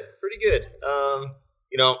 Pretty good.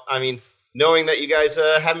 Knowing that you guys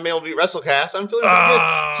haven't been able to beat WrestleCast, I'm feeling pretty good.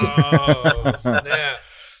 Oh, snap.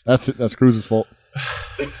 That's it. That's Cruz's fault.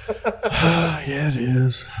 Yeah, it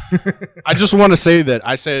is. I just want to say that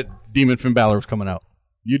I said Demon Finn Balor was coming out.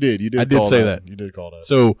 You did. I did say that. You did call that.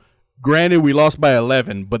 So, granted, we lost by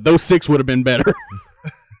 11, but those 6 would have been better.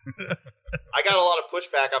 I got a lot of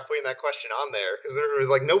pushback on putting that question on there because there was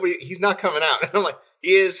like, he's not coming out. And I'm like,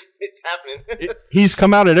 he is. It's happening. He's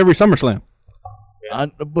come out at every SummerSlam.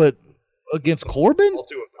 But against Corbin? I'll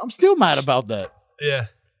do it. I'm still mad about that. Yeah.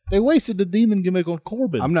 They wasted the demon gimmick on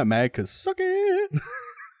Corbin. I'm not mad because suck it.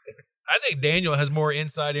 I think Daniel has more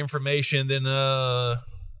inside information than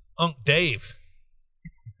Unc Dave.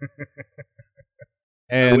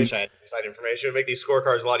 I wish I had inside information. It would make these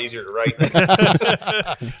scorecards a lot easier to write.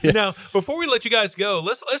 Now, before we let you guys go,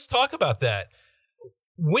 let's talk about that.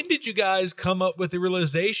 When did you guys come up with the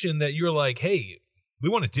realization that you were like, hey, we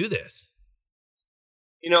want to do this?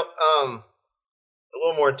 A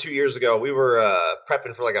little more than 2 years ago, we were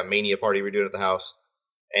prepping for like a Mania party we were doing at the house.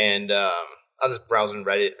 And I was just browsing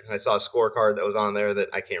Reddit, and I saw a scorecard that was on there that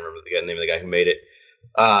I can't remember the name of the guy who made it.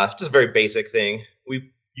 Just a very basic thing.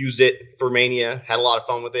 We used it for Mania, had a lot of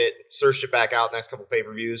fun with it, searched it back out next couple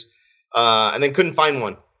pay-per-views, and then couldn't find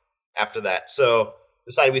one after that. So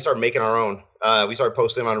decided we started making our own. We started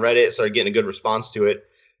posting them on Reddit, started getting a good response to it.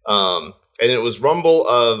 And it was Rumble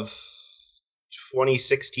of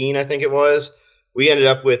 2016, I think it was. We ended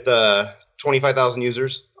up with 25,000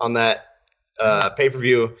 users on that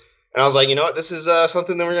pay-per-view. And I was like, you know what? This is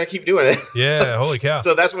something that we're going to keep doing it. Yeah, holy cow.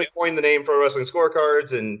 So that's when we coined the name Pro Wrestling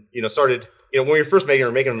Scorecards and, started, when we were first making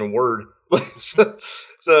them, we were making them in Word. so,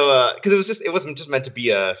 because it wasn't just meant to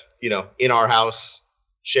be a, in our house,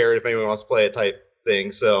 share it if anyone wants to play it type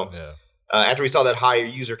thing. So after we saw that high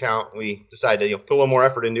user count, we decided to put a little more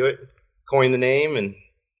effort into it, coin the name, and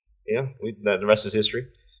the rest is history.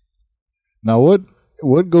 Now,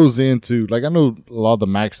 what goes into, like, I know a lot of the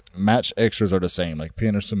match extras are the same, like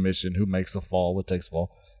pin or submission, who makes the fall, what takes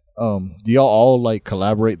fall. Do y'all all like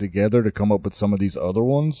collaborate together to come up with some of these other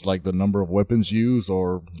ones, like the number of weapons used,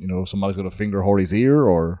 or somebody's gonna finger Hardy's ear,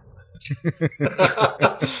 or?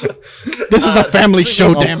 This is a family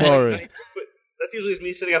show, damn it. Sorry. That's usually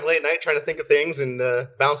me sitting up late at night trying to think of things and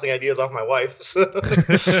bouncing ideas off my wife. So,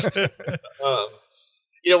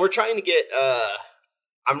 we're trying to get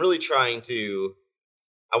I'm really trying to.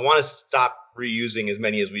 I want to stop reusing as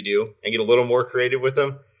many as we do and get a little more creative with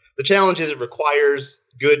them. The challenge is it requires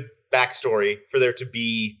good backstory for there to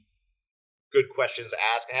be good questions to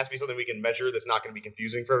ask. It has to be something we can measure that's not going to be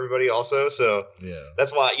confusing for everybody also. So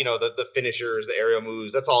that's why, the finishers, the aerial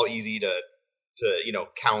moves, that's all easy to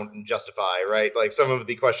count and justify, right? Like some of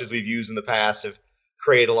the questions we've used in the past have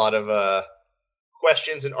created a lot of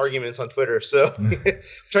questions and arguments on Twitter. So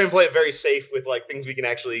try and play it very safe with like things we can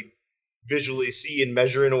actually visually see and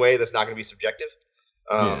measure in a way that's not going to be subjective.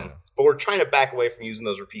 But we're trying to back away from using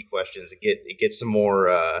those repeat questions and get some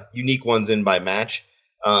more unique ones in by match.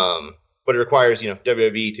 But it requires,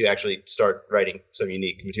 WWE to actually start writing some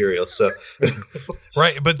unique material. So,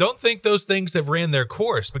 right. But don't think those things have ran their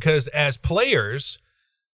course, because as players,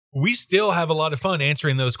 we still have a lot of fun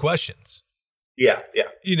answering those questions. Yeah.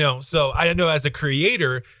 So I know as a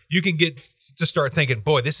creator, you can get to start thinking,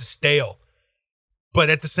 boy, this is stale. But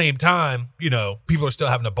at the same time, people are still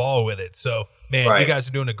having a ball with it. So, man, You guys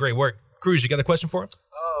are doing a great work. Cruz, you got a question for him?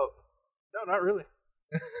 No, not really.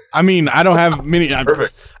 I mean, I don't have many.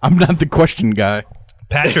 Perfect. I'm not the question guy.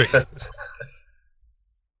 Patrick. PAT.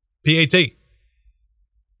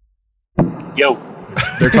 Yo.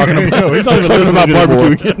 They're talking about,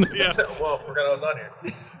 barbecue again. Yeah. Well, I forgot I was on here.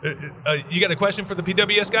 You got a question for the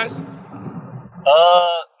PWS guys? No, I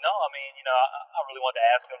mean, I really wanted to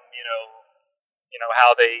ask them,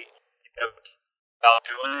 how they, about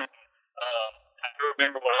doing it. I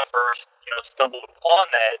remember when I first, stumbled upon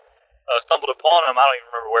them. I don't even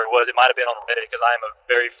remember where it was. It might have been on Reddit, because I am a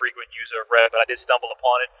very frequent user of Reddit, but I did stumble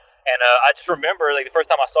upon it. And I just remember, like, the first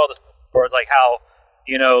time I saw this, was like how,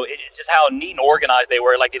 just how neat and organized they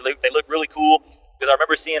were. Like, they look really cool, because I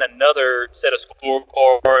remember seeing another set of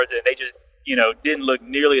scorecards, and they just, didn't look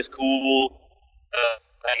nearly as cool,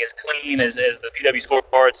 I guess, clean as the PW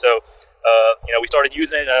scorecard. So, we started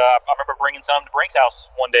using it. I remember bringing some to Brink's house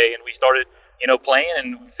one day, and we started, playing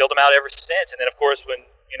and filled them out ever since. And then, of course, when,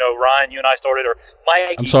 Ryan, you and I started, or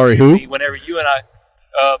Mikey. I'm sorry, who? Whenever you and I,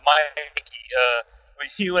 Mikey, when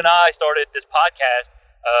you and I started this podcast,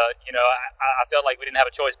 I felt like we didn't have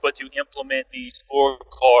a choice but to implement these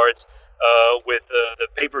scorecards with the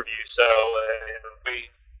pay-per-view. So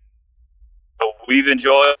we've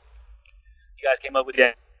enjoyed. You guys came up with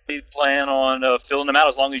that. We plan on filling them out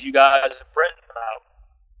as long as you guys print them out.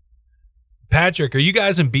 Patrick, are you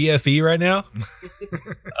guys in BFE right now?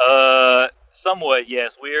 Somewhat,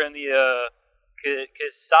 yes. We're in the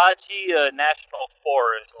Kisachi National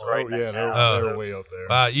Forest right now. They're way out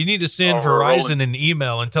there. You need to send Verizon an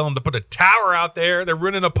email and tell them to put a tower out there. They're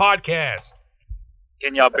running a podcast.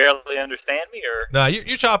 Can y'all barely understand me, or? No,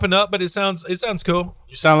 you're chopping up, but it sounds cool.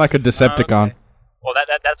 You sound like a Decepticon. Okay. Well,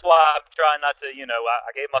 that's why I'm trying not to,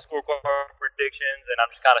 I gave my scorecard predictions, and I'm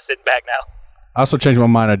just kind of sitting back now. I also changed my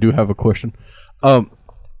mind. I do have a question.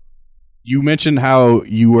 You mentioned how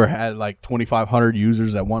you had like 2,500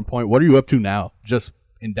 users at one point. What are you up to now, just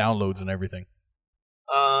in downloads and everything?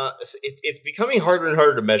 It's becoming harder and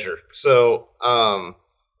harder to measure. So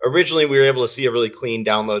originally we were able to see a really clean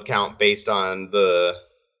download count based on the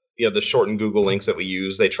shortened Google links that we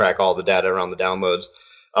use. They track all the data around the downloads.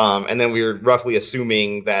 And then we were roughly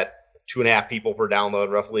assuming that 2.5 people per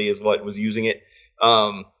download roughly is what was using it.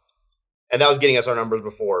 And that was getting us our numbers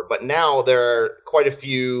before. But now there are quite a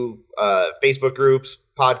few Facebook groups,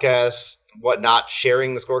 podcasts, whatnot,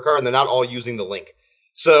 sharing the scorecard, and they're not all using the link.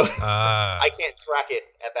 So I can't track it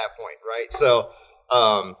at that point, right? So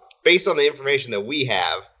based on the information that we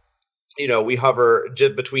have, we hover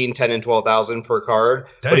just between 10 and 12,000 per card.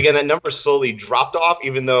 Dang. But again, that number slowly dropped off,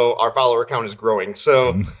 even though our follower count is growing.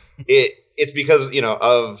 So it's because,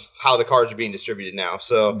 of how the cards are being distributed now.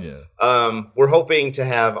 So we're hoping to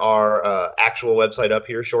have our actual website up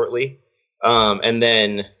here shortly. And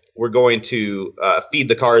then we're going to feed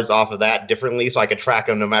the cards off of that differently so I can track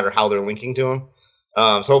them no matter how they're linking to them.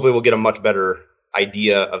 So hopefully we'll get a much better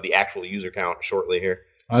idea of the actual user count shortly here.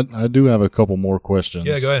 I do have a couple more questions.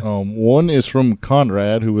 Yeah, go ahead. One is from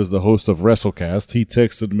Conrad, who is the host of WrestleCast. He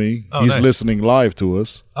texted me. Oh, He's nice. listening live to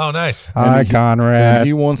us. Oh, nice. Hi, Conrad. And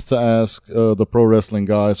he wants to ask the pro wrestling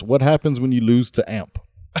guys, what happens when you lose to AMP?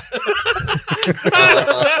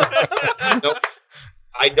 Nope.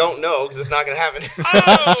 I don't know because it's not going to happen.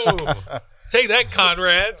 Oh, take that,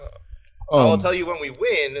 Conrad. I'll tell you when we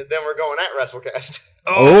win, then we're going at WrestleCast.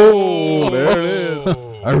 Oh, there it is.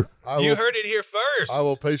 You heard it here first. I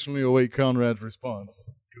will patiently await Conrad's response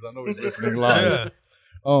because I know he's listening live.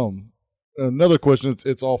 Another question.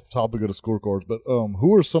 It's off topic of the scorecards, but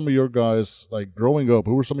who are some of your guys, like growing up?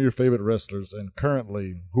 Who are some of your favorite wrestlers, and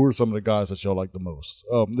currently, who are some of the guys that y'all like the most?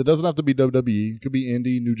 It doesn't have to be WWE. It could be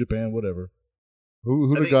indie, New Japan, whatever. Who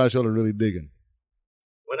the guys y'all are really digging?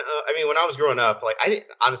 When I was growing up, like I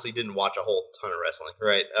honestly didn't watch a whole ton of wrestling,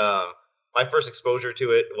 right? My first exposure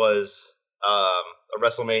to it was a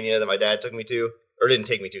WrestleMania that my dad took me to, or didn't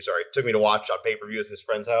take me to, sorry, took me to watch on pay-per-view at his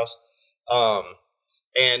friend's house.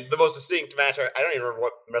 And the most distinct match, I don't even remember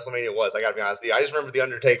what WrestleMania was, I gotta be honest with you. I just remember The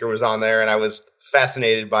Undertaker was on there, and I was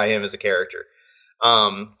fascinated by him as a character.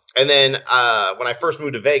 And then when I first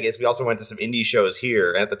moved to Vegas, we also went to some indie shows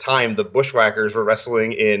here. At the time, the Bushwhackers were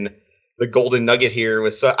wrestling in the Golden Nugget here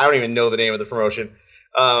with, I don't even know the name of the promotion.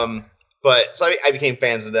 But so I became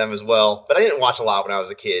fans of them as well. But I didn't watch a lot when I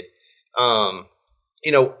was a kid. I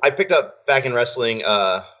picked up back in wrestling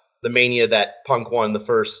the Mania that Punk won the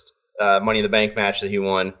first Money in the Bank match that he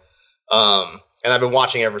won. And I've been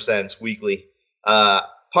watching ever since weekly.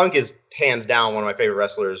 Punk is hands down one of my favorite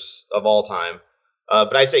wrestlers of all time.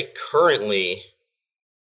 But I'd say currently,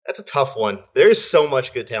 that's a tough one. There's so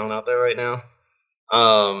much good talent out there right now.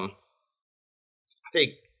 I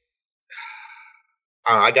think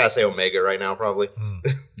I gotta say Omega right now, probably.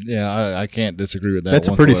 Yeah, I can't disagree with that. That's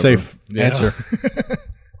a pretty safe answer.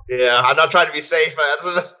 Yeah, I'm not trying to be safe.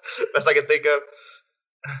 That's the best I can think of.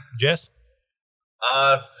 Jess?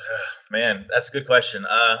 Man, that's a good question.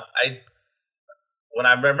 When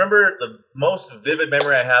I remember, the most vivid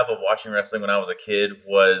memory I have of watching wrestling when I was a kid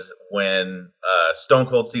was when Stone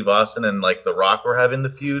Cold Steve Austin and like The Rock were having the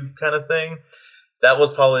feud kind of thing. That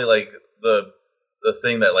was probably like the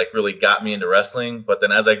thing that like really got me into wrestling. But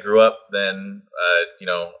then as I grew up, then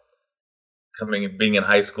being in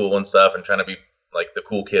high school and stuff, and trying to be like the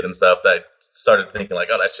cool kid and stuff, that I started thinking like,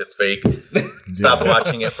 oh, that shit's fake. Stopped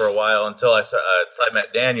watching it for a while until I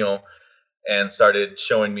met Daniel and started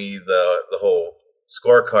showing me the whole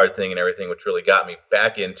scorecard thing and everything, which really got me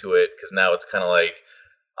back into it, because now it's kind of like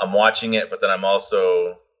I'm watching it, but then I'm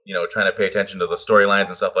also trying to pay attention to the storylines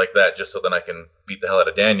and stuff like that, just so then I can beat the hell out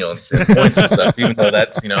of Daniel and his points and stuff, even though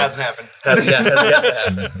that's hasn't happened. Hasn't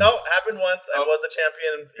happened. No, happened once. I was the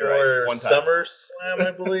champion for right. SummerSlam,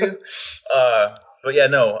 I believe. But yeah,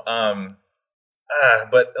 no.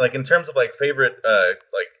 But like in terms of like favorite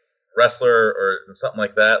like wrestler or something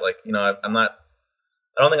like that, like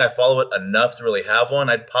I don't think I follow it enough to really have one.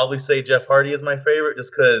 I'd probably say Jeff Hardy is my favorite,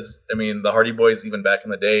 just because the Hardy Boys, even back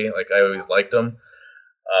in the day, like I always liked them.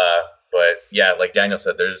 But yeah, like Daniel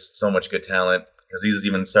said, there's so much good talent, because he's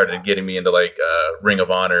even started getting me into like Ring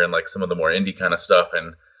of Honor and like some of the more indie kind of stuff,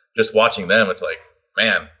 and just watching them, it's like,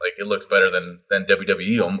 man, like it looks better than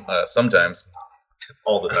WWE sometimes.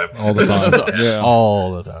 All the time. All the time. Yeah.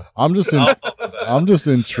 All the time. I'm just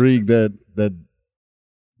intrigued that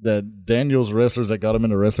Daniel's wrestlers that got him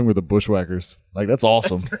into wrestling were the Bushwhackers. Like, that's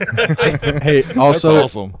awesome. Hey, also,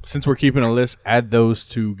 that's awesome. Since we're keeping a list, add those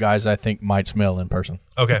two guys I think might smell in person.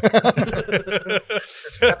 Okay.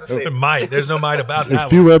 Might. There's no might about that. A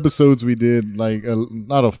few episodes we did, like,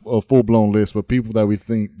 not a full-blown list, but people that we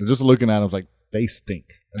think, just looking at them, like, they stink.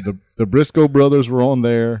 And the Briscoe brothers were on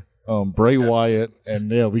there. Bray Wyatt, and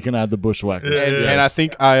yeah, we can add the Bushwhackers. Yeah. And I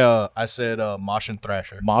think I said Mosh and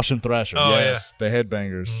Thrasher. Mosh and Thrasher, oh, yes. Yeah. The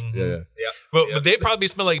Headbangers. Mm-hmm. Yeah. But they probably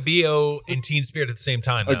smell like B.O. and Teen Spirit at the same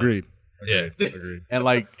time, though. Agreed. Yeah. Agreed. And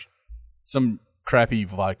like some crappy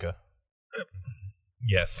vodka.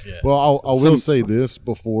 Yes. Yeah. Well, I will say this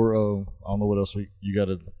before, I don't know what else you got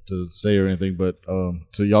to say or anything, but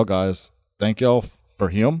to y'all guys, thank y'all for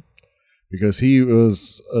him, because he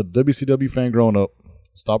was a WCW fan growing up.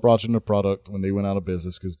 Stopped watching the product when they went out of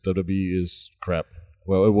business because WWE is crap.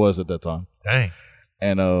 Well, it was at that time. Dang.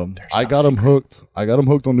 And I got him hooked. I got him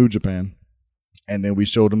hooked on New Japan, and then we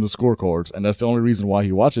showed him the scorecards, and that's the only reason why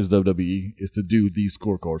he watches WWE is to do these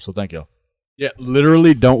scorecards. So thank y'all. Yeah,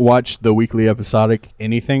 literally don't watch the weekly episodic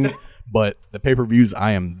anything, but the pay-per-views,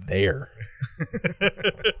 I am there.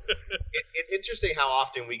 It's interesting how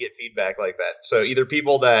often we get feedback like that. So either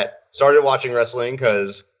people that started watching wrestling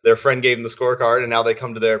because their friend gave them the scorecard and now they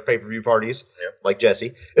come to their pay-per-view parties, like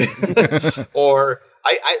Jesse, or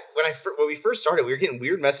when we first started, we were getting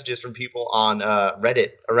weird messages from people on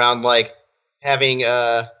Reddit around like having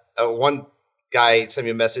one guy sent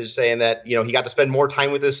me a message saying that he got to spend more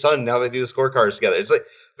time with his son now they do the scorecards together. It's like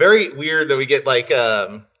very weird that we get like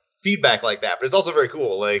feedback like that, but it's also very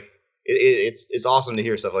cool. Like it's awesome to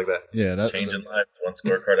hear stuff like that. Yeah, changing lives one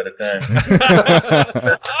scorecard at a time.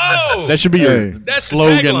 Oh, that should be your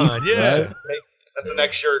slogan. The tagline, yeah, right? That's the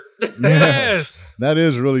next shirt. Yes, that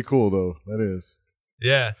is really cool though. That is.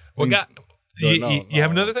 Yeah. Well, you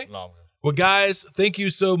have another thing? No. Well, guys, thank you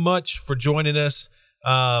so much for joining us.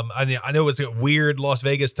 I know it's a weird Las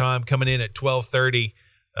Vegas time coming in at 12:30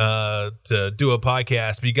 to do a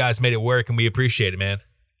podcast, but you guys made it work, and we appreciate it, man.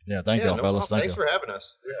 Yeah, thank y'all, fellas. Thanks for having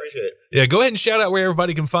us. We appreciate it. Yeah, go ahead and shout out where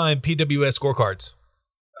everybody can find PWS scorecards.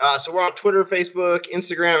 So we're on Twitter, Facebook,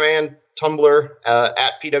 Instagram, and Tumblr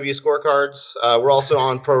at PW Scorecards. We're also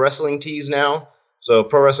on Pro Wrestling Tees now. So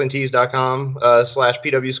ProWrestlingTees.com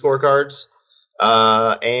 /PW Scorecards.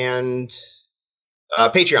 And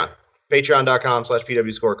Patreon. Patreon.com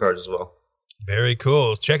 /PW Scorecards as well. Very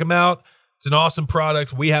cool. Check them out. It's an awesome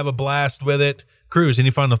product. We have a blast with it. Cruz, any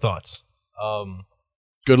final thoughts?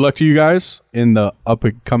 Good luck to you guys in the up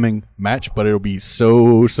and coming match, but it'll be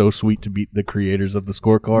so sweet to beat the creators of the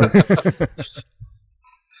scorecard.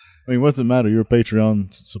 I mean, what's it matter? You're a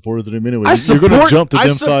Patreon supporter to them anyway. You're going to jump to them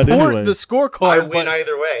side anyway. The scorecard. I win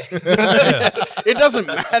either way. It doesn't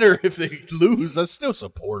matter if they lose. I still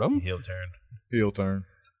support them. Heel turn.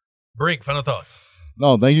 Brink, final thoughts.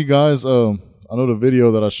 No, thank you guys. I know the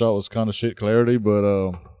video that I shot was kind of shit clarity,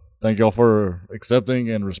 but thank y'all for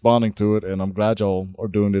accepting and responding to it. And I'm glad y'all are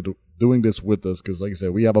doing this with us because, like I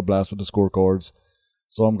said, we have a blast with the scorecards.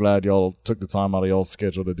 So I'm glad y'all took the time out of y'all's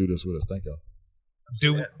schedule to do this with us. Thank y'all.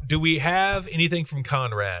 Do we have anything from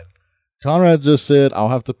Conrad? Conrad just said, I'll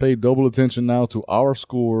have to pay double attention now to our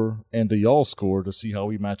score and to y'all's score to see how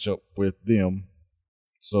we match up with them.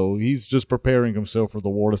 So he's just preparing himself for the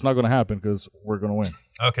war. It's not going to happen because we're going to win.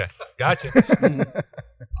 Okay, gotcha.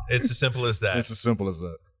 It's as simple as that. It's as simple as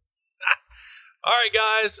that. All right,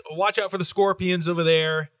 guys, watch out for the Scorpions over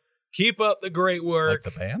there. Keep up the great work.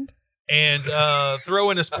 Like the band? And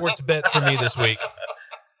throw in a sports bet for me this week.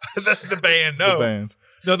 The band, no. The band.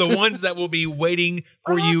 No, the ones that will be waiting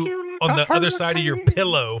for you on the other side of your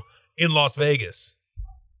pillow in Las Vegas.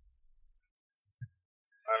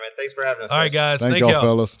 All right, man. Thanks for having us. All right, guys. Thank y'all,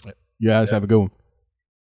 fellas. You guys have a good one.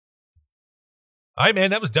 All right, man.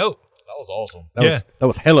 That was dope. That was awesome. That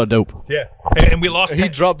was hella dope. Yeah. And we lost. He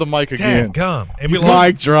dropped the mic again. Come. And we Mic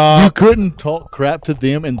lost. drop. You couldn't talk crap to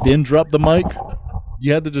them and then drop the mic.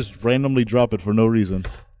 You had to just randomly drop it for no reason.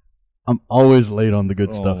 I'm always late on the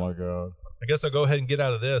good stuff. Oh my god! I guess I'll go ahead and get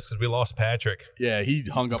out of this because we lost Patrick. Yeah, he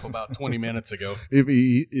hung up about 20 minutes ago. If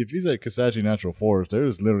he's at Kissaji Natural Forest, there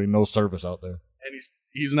is literally no service out there. And he's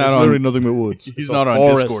There's not literally on nothing but woods. He's It's not a on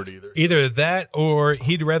forest. Discord either. Either that or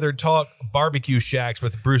he'd rather talk barbecue shacks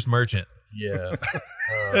with Bruce Merchant. Yeah.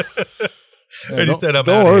 And he said, I'm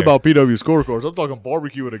don't outta worry here. about PW scorecards. I'm talking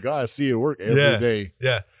barbecue with a guy I see at work every day.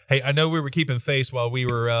 Yeah. Hey, I know we were keeping face while we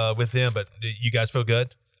were with them, but you guys feel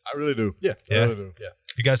good? I really do. Yeah. I really do. Yeah.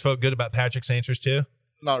 You guys felt good about Patrick's answers too?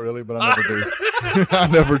 Not really, but I never do. I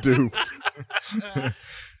never do.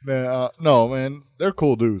 Man, no, man, they're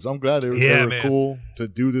cool dudes. I'm glad they were man. cool to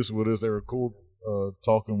do this with us. They were cool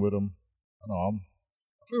talking with them. I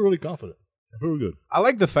feel really confident. I feel good. I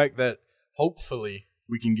like the fact that hopefully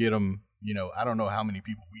we can get them, I don't know how many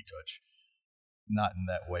people we touch. Not in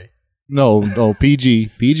that way. No,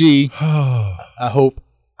 PG. I hope.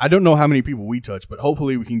 I don't know how many people we touch, but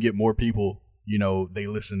hopefully we can get more people, they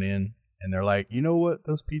listen in and they're like, you know what?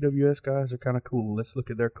 Those PWS guys are kind of cool. Let's look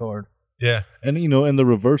at their card. Yeah. And, and the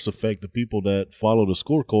reverse effect, the people that follow the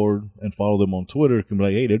scorecard and follow them on Twitter can be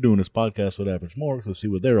like, hey, they're doing this podcast with Average Marks. Let's see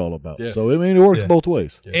what they're all about. Yeah. So, I mean, it works both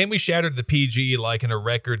ways. Yeah. And we shattered the PG like in a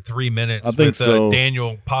record 3 minutes I think with so.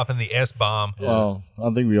 Daniel popping the S-bomb. Yeah. Well,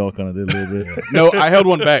 I think we all kind of did a little bit. No, I held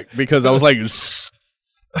one back because I was like,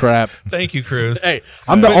 crap. Thank you, Cruz. Hey,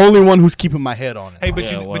 I'm the only one who's keeping my head on it. Hey, but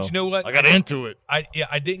you know what? I got into it.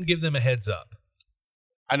 I didn't give them a heads up.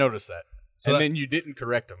 I noticed that. So and then you didn't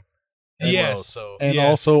correct them. Yes. And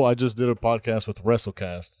also, I just did a podcast with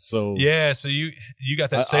WrestleCast. So yeah, so you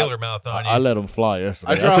got that sailor mouth on you. I let them fly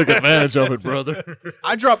yesterday. I took advantage of it, brother.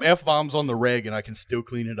 I drop F-bombs on the reg and I can still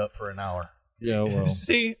clean it up for an hour. Yeah, well.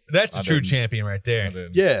 See, that's a true champion right there.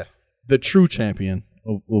 Yeah, the true champion.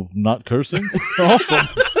 Of not cursing? Awesome.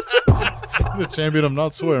 The champion of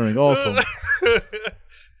not swearing. Awesome.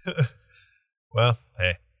 Well,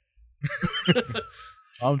 hey.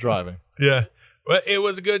 I'm driving. Yeah. Well, it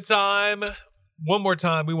was a good time. One more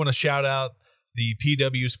time, we want to shout out the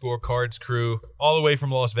PW Scorecards crew all the way from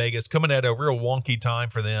Las Vegas, coming at a real wonky time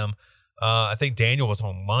for them. I think Daniel was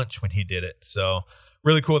on lunch when he did it. So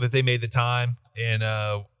really cool that they made the time. And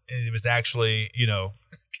it was actually,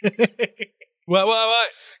 What?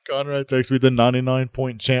 Conrad takes me the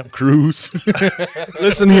 99-point champ cruise.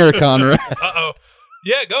 Listen here, Conrad. Uh-oh.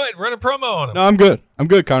 Yeah, go ahead. Run a promo on him. No, I'm good. I'm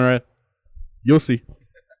good, Conrad. You'll see.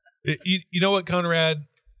 You know what, Conrad?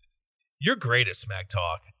 You're great at Smack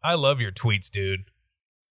Talk. I love your tweets, dude.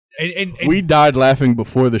 And we died laughing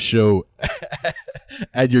before the show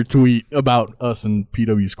at your tweet about us and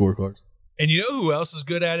PW Scorecards. And you know who else is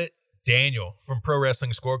good at it? Daniel from Pro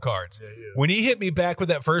Wrestling Scorecards. Yeah. When he hit me back with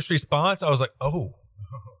that first response, I was like, oh,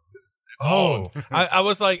 Oh, I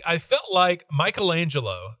was like, I felt like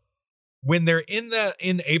Michelangelo when they're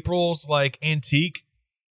in April's like antique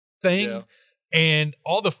thing, and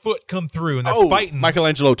all the foot come through and they're fighting.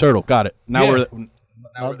 Michelangelo Turtle. Got it. Now we're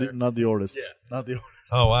Not the artist. Yeah. Not the artist.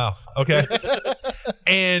 Oh wow. Okay.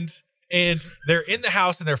 and they're in the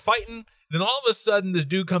house and they're fighting. Then all of a sudden, this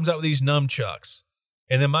dude comes out with these nunchucks,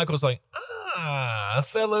 and then Michael's like, a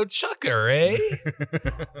fellow chucker, eh?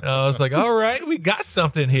 And I was like, all right, we got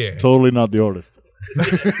something here. Totally not the artist.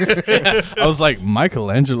 I was like,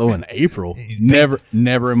 Michelangelo in April? Never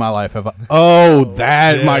in my life have I. Oh,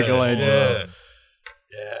 that Michelangelo.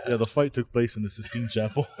 Yeah, the fight took place in the Sistine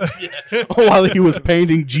Chapel. While he was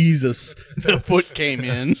painting Jesus, the foot came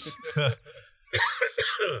in.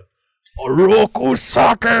 Oroku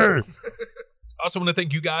soccer. Also want to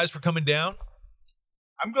thank you guys for coming down.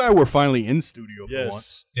 I'm glad we're finally in studio for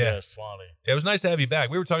once. Yeah. Yes, finally. It was nice to have you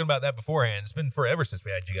back. We were talking about that beforehand. It's been forever since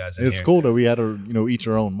we had you guys in It's here. cool that we had to, each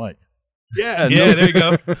our own mic. Yeah, there you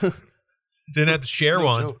go. Didn't have to share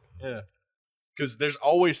one. Joke. Yeah. Because there's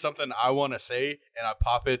always something I want to say, and I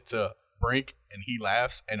pop it to Brink, and he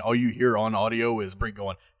laughs, and all you hear on audio is Brink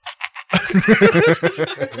going,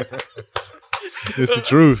 It's the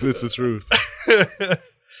truth. It's the truth.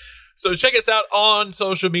 So check us out on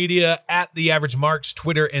social media at The Average Marks,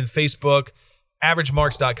 Twitter and Facebook,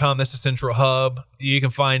 averagemarks.com. That's the central hub. You can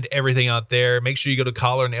find everything out there. Make sure you go to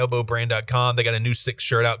collarandelbowbrand.com. They got a new 6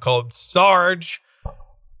 shirt out called Sarge.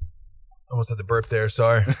 Almost had to burp there.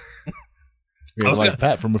 Sorry. Yeah, like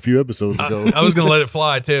Pat from a few episodes ago. I was going to let it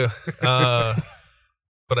fly too. But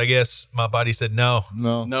I guess my body said no.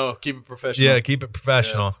 No, keep it professional. Yeah, keep it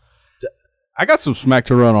professional. Yeah. I got some smack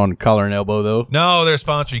to run on Collar and Elbow, though. No, they're a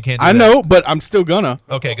sponsor. You can't do that. I know, but I'm still gonna.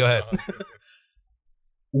 Okay, go ahead.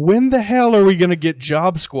 When the hell are we going to get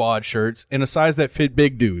Job Squad shirts in a size that fit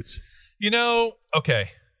big dudes?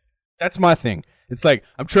 Okay. That's my thing. It's like,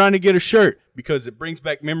 I'm trying to get a shirt because it brings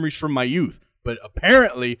back memories from my youth. But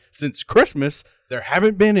apparently, since Christmas, there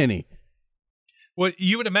haven't been any. Well,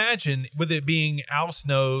 you would imagine, with it being Al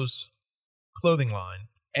Snow's clothing line.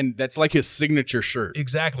 And that's like his signature shirt.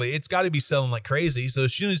 Exactly. It's got to be selling like crazy. So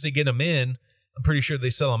as soon as they get them in, I'm pretty sure they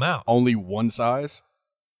sell them out. Only one size?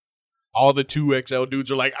 All the 2XL dudes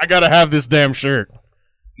are like, I got to have this damn shirt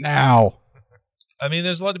now. I mean,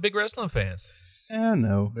 there's a lot of big wrestling fans. I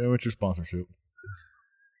know. Yeah, what's your sponsorship?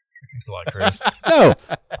 Thanks a lot, Chris. No.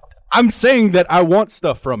 I'm saying that I want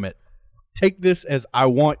stuff from it. Take this as I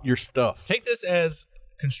want your stuff. Take this as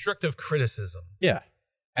constructive criticism. Yeah.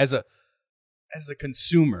 As a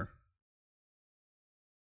consumer.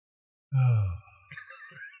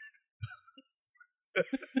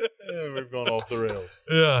 We've gone off the rails.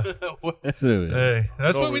 Yeah. Hey,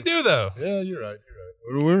 that's what we do, though. Yeah, you're right.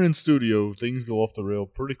 When we're in studio, things go off the rail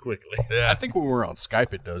pretty quickly. Yeah. I think when we're on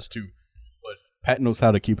Skype, it does, too. But Pat knows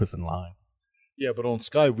how to keep us in line. Yeah, but on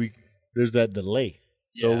Skype, there's that delay.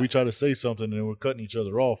 So we try to say something, and we're cutting each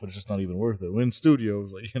other off, and it's just not even worth it. We're in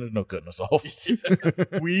studios, like, there's no cutting us off.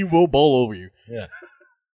 We will bowl over you. Yeah.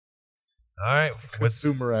 All right.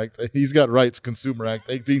 Consumer Act. He's got rights, Consumer Act,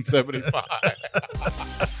 1875.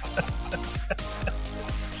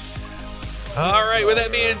 All right. With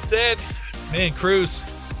that being said, man, Cruz,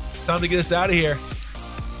 it's time to get us out of here.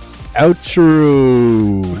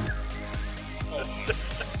 Outro.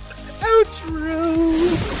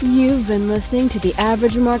 You've been listening to the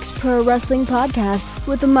Average Marks Pro Wrestling Podcast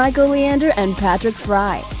with Michael Leander and Patrick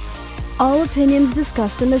Fry. All opinions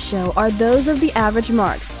discussed in the show are those of the Average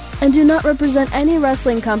Marks and do not represent any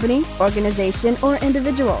wrestling company, organization, or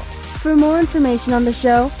individual. For more information on the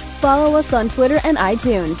show, follow us on Twitter and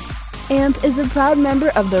iTunes. AMP is a proud member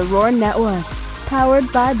of the Roar Network,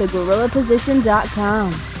 powered by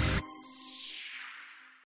thegorillaposition.com.